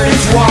 turd,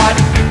 and twat.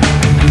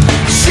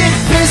 Shit,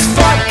 piss,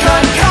 fuck,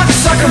 cunt,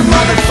 cocksucker,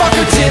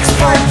 motherfucker, tits,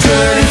 fart,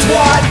 turd, and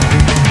twat.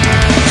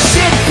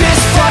 Shit,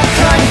 piss, fuck,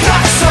 cunt,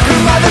 cocksucker,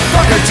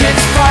 motherfucker,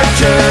 tits, fart,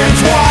 turd, and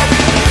twat.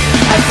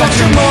 I fucked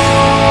your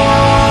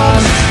mom.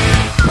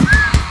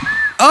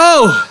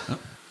 Oh!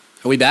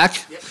 Are we back?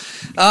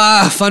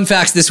 Fun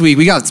facts this week.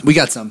 We got some. We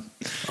got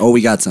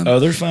some. Oh,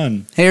 they're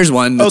fun. Here's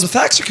one. Oh, the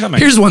facts are coming.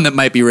 Here's one that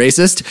might be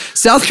racist.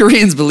 South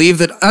Koreans believe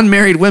that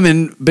unmarried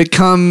women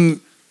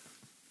become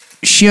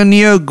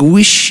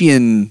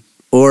Shyeonyeogwishin,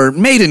 or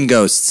maiden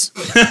ghosts.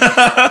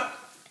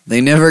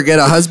 They never get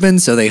a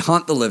husband, so they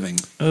haunt the living.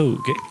 Oh,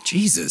 okay.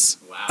 Jesus.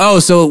 Wow. Oh,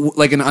 so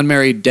like an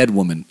unmarried dead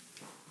woman.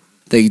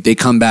 They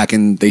come back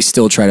and they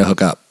still try to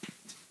hook up.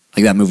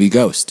 Like that movie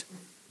Ghost,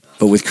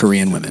 but with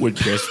Korean women.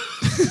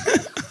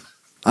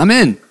 I'm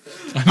in.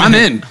 I'm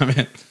in.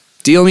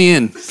 Deal me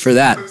in for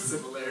that.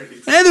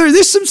 Hey,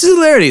 there's some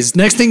similarities.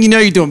 Next thing you know,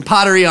 you're doing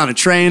pottery on a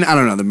train. I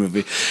don't know the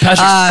movie.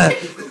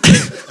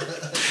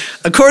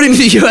 According to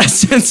the U.S.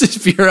 Census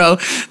Bureau,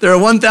 there are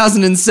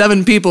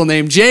 1,007 people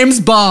named James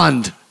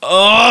Bond.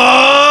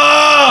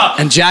 Oh!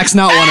 And Jack's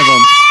not one of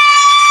them.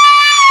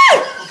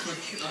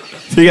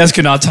 You guys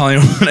could not tell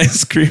anyone when I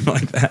scream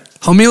like that.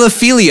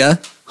 Homophilia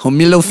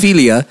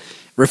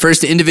refers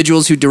to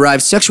individuals who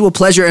derive sexual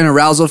pleasure and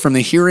arousal from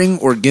the hearing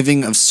or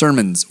giving of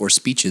sermons or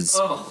speeches.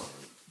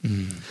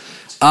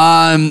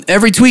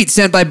 Every tweet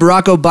sent by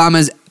Barack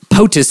Obama's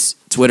POTUS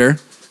Twitter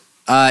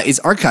is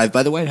archived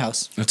by the White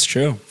House. That's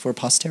true. For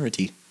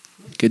posterity.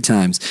 Good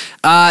times.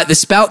 The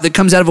spout that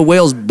comes out of a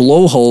whale's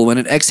blowhole when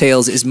it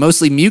exhales is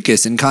mostly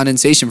mucus and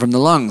condensation from the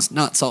lungs,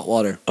 not salt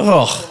water.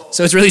 Oh.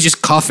 So it's really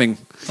just coughing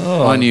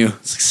on you.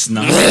 It's like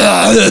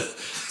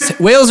snot.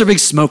 Whales are big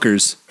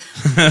smokers.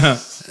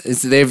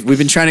 We've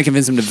been trying to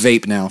convince them to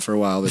vape now for a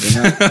while, but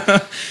they're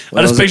not.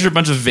 I just picture a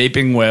bunch of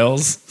vaping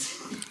whales.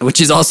 Which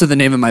is also the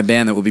name of my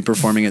band that will be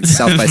performing at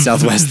South by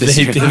Southwest this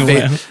year.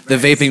 The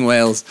Vaping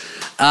Whales.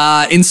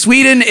 In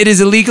Sweden, it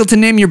is illegal to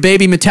name your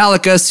baby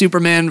Metallica,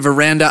 Superman,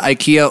 Veranda,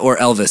 IKEA, or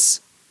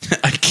Elvis.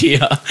 IKEA.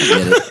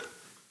 Get it?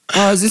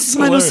 Oh, this is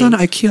my new son,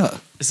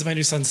 IKEA. This is my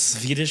new son,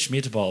 Swedish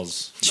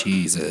meatballs.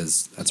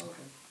 Jesus,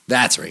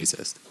 that's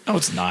racist. No,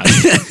 it's not.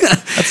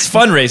 That's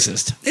fun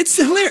racist. It's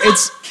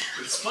hilarious.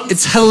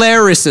 It's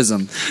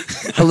hilaricism.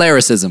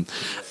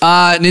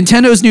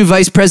 Nintendo's new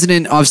vice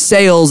president of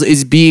sales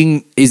is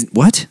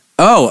what?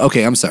 Oh,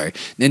 okay. I'm sorry.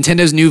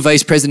 Nintendo's new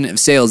vice president of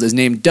sales is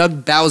named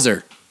Doug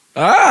Bowser.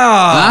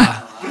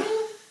 Ah. Huh?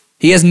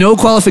 He has no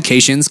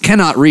qualifications,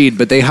 cannot read,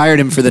 but they hired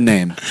him for the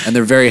name, and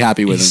they're very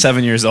happy with him. He's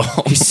 7 years old.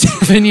 He's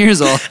 7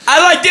 years old.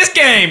 I like this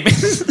game.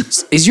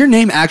 Is your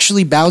name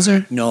actually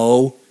Bowser?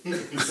 No.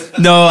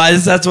 No,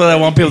 that's what I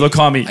want people to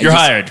call me. You're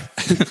hired.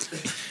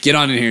 Get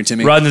on in here,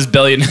 Timmy. Run this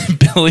billion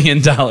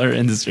dollar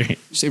industry. Did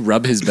you say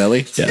rub his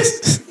belly?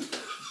 Yes.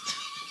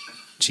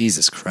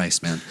 Jesus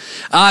Christ, man.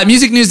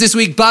 Music news this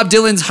week. Bob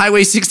Dylan's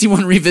Highway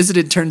 61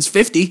 Revisited turns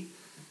 50.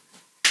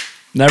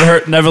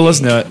 Never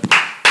listened to it.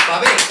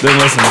 Didn't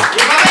listen.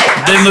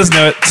 Didn't listen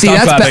to it. See,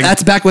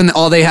 that's back when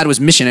all they had was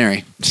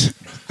Missionary.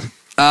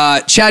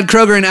 Chad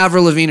Kroeger and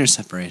Avril Lavigne are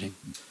separating.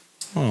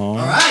 All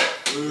right.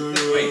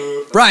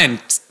 Brian,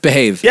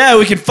 behave. Yeah,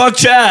 we can fuck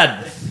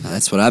Chad.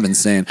 That's what I've been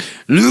saying.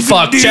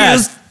 Fuck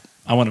Chad.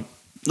 I want to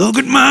look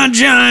at my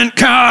giant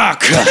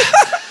cock.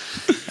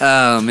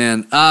 Oh,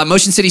 man.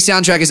 Motion City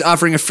Soundtrack is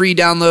offering a free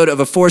download of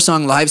a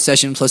 4-song live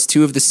session plus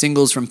 2 of the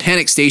singles from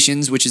Panic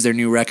Stations, which is their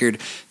new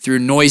record, through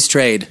Noise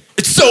Trade.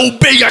 It's so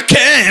big I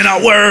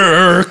cannot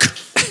work.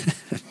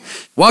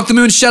 Walk the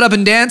Moon, Shut Up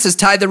and Dance has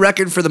tied the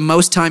record for the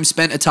most time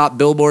spent atop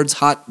Billboard's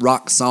Hot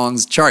Rock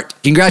Songs chart.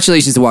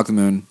 Congratulations to Walk the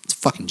Moon. It's a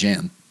fucking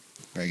jam.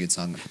 Very good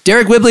song.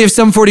 Derek Whibley of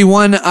Sum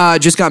 41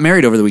 just got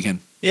married over the weekend.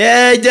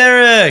 Yay,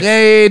 Derek.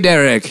 Yay,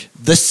 Derek.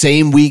 The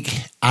same week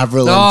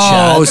Avril and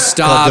Chad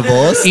stop. got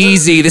divorced.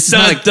 Easy. This is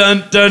dun, not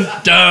dun, dun,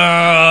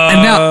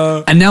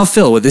 dun. And now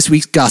Phil with this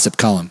week's gossip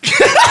column.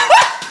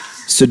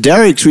 So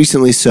Derek's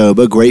recently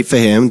sober, great for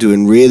him,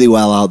 doing really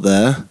well out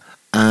there,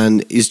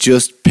 and he's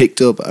just picked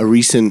up a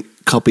recent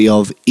copy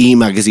of E!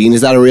 Magazine.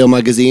 Is that a real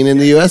magazine in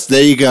the US?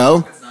 There you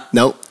go.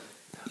 No.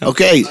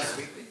 Okay.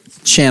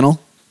 Channel.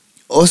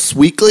 Us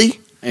Weekly.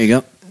 There you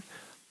go.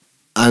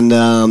 And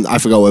I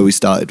forgot where we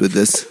started with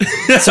this.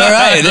 It's all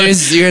right.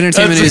 There's your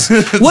entertainment news.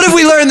 What have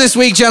we learned this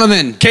week,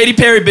 gentlemen? Katy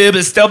Perry boob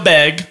is still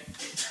big.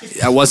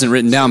 That wasn't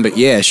written down, but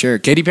yeah, sure.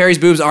 Katy Perry's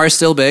boobs are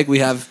still big. We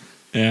have.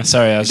 Yeah,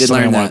 sorry. I was just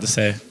learning what to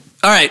say.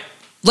 All right.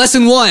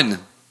 Lesson 1.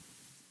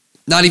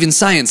 Not even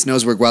science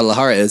knows where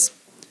Guadalajara is.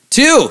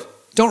 2.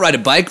 Don't ride a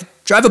bike.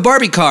 Drive a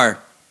Barbie car.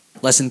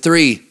 Lesson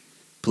 3.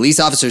 Police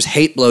officers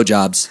hate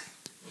blowjobs.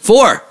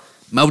 4.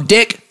 Mo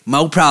dick,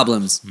 mo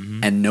problems,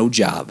 and no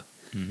job.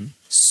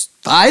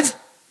 5.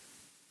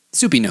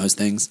 Soupy knows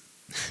things.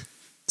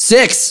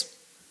 6.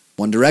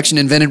 One Direction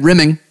invented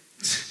rimming.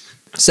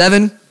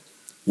 7.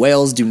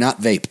 Whales do not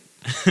vape.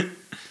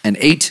 And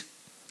 8.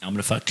 I'm going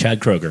to fuck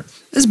Chad Kroeger.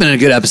 This has been a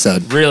good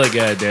episode. Really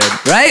good, dude.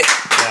 Right?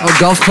 Yeah. Oh,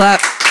 golf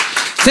clap.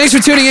 Thanks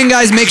for tuning in,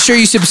 guys. Make sure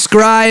you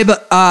subscribe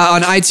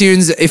on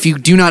iTunes. If you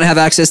do not have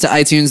access to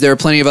iTunes, there are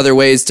plenty of other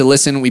ways to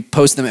listen. We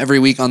post them every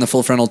week on the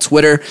Full Frontal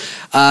Twitter.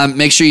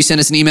 Make sure you send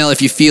us an email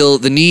if you feel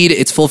the need.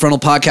 It's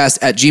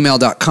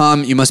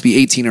fullfrontalpodcast@gmail.com. You must be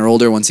 18 or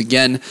older, once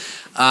again.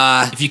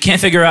 If you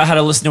can't figure out how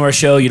to listen to our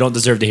show, you don't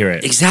deserve to hear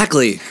it.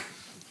 Exactly.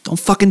 Don't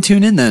fucking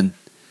tune in then.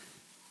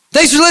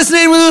 Thanks for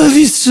listening. We love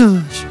you so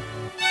much.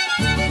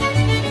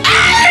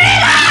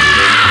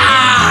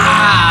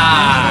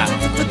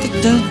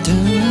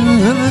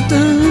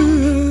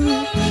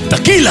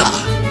 Tequila,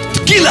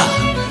 tequila,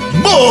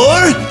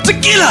 more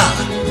tequila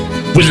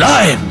with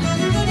lime.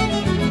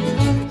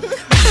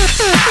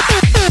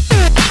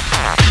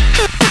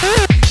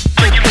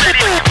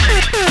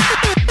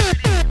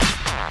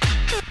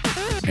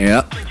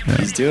 Yep,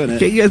 he's doing it.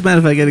 Okay, you guys mind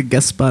if I get a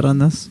guest spot on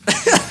this?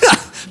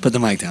 Put the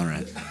mic down,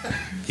 right?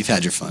 You've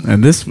had your fun.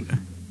 And this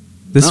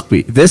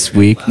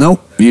week.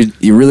 Nope,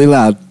 you're really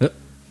loud.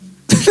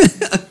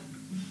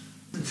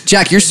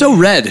 Jack, you're so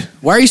red.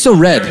 Why are you so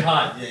red? Very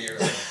hot. Yeah, you're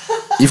right.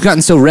 You've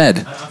gotten so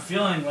red. I'm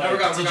feeling like...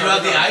 Did you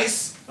have the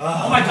ice?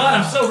 Oh my god,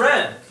 I'm so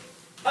red.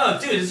 Oh,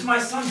 dude, this is my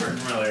sunburn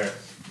from earlier.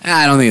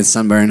 I don't think it's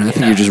sunburn. I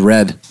think you're just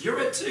red. You're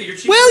red too. You're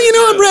cheap. Well, you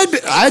know, I'm red.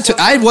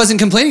 I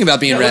wasn't complaining about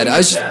being red. I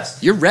was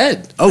just, you're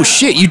red. Oh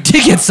shit, you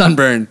did get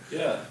sunburn.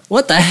 Yeah.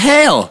 What the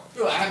hell?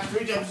 Dude, I have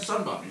 3 times the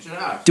sunburn. You should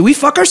have. Did we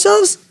fuck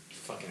ourselves? You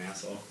fucking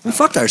asshole. We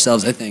fucked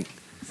ourselves, I think.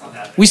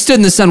 We stood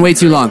in the sun way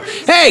too long.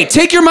 Hey,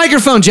 take your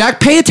microphone, Jack.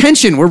 Pay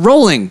attention. We're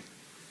rolling.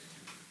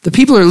 The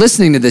people are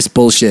listening to this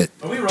bullshit.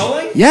 Are we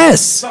rolling?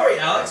 Yes. Sorry,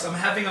 Alex. I'm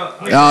having a...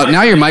 Oh,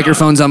 now your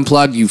microphone's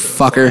unplugged, you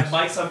fucker.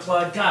 My mic's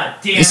unplugged. God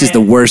damn This is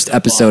the worst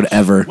episode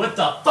ever. What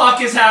the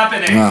fuck is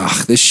happening?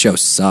 Ugh, this show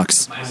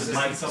sucks. My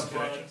mic's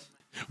unplugged.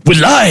 With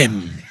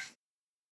lime.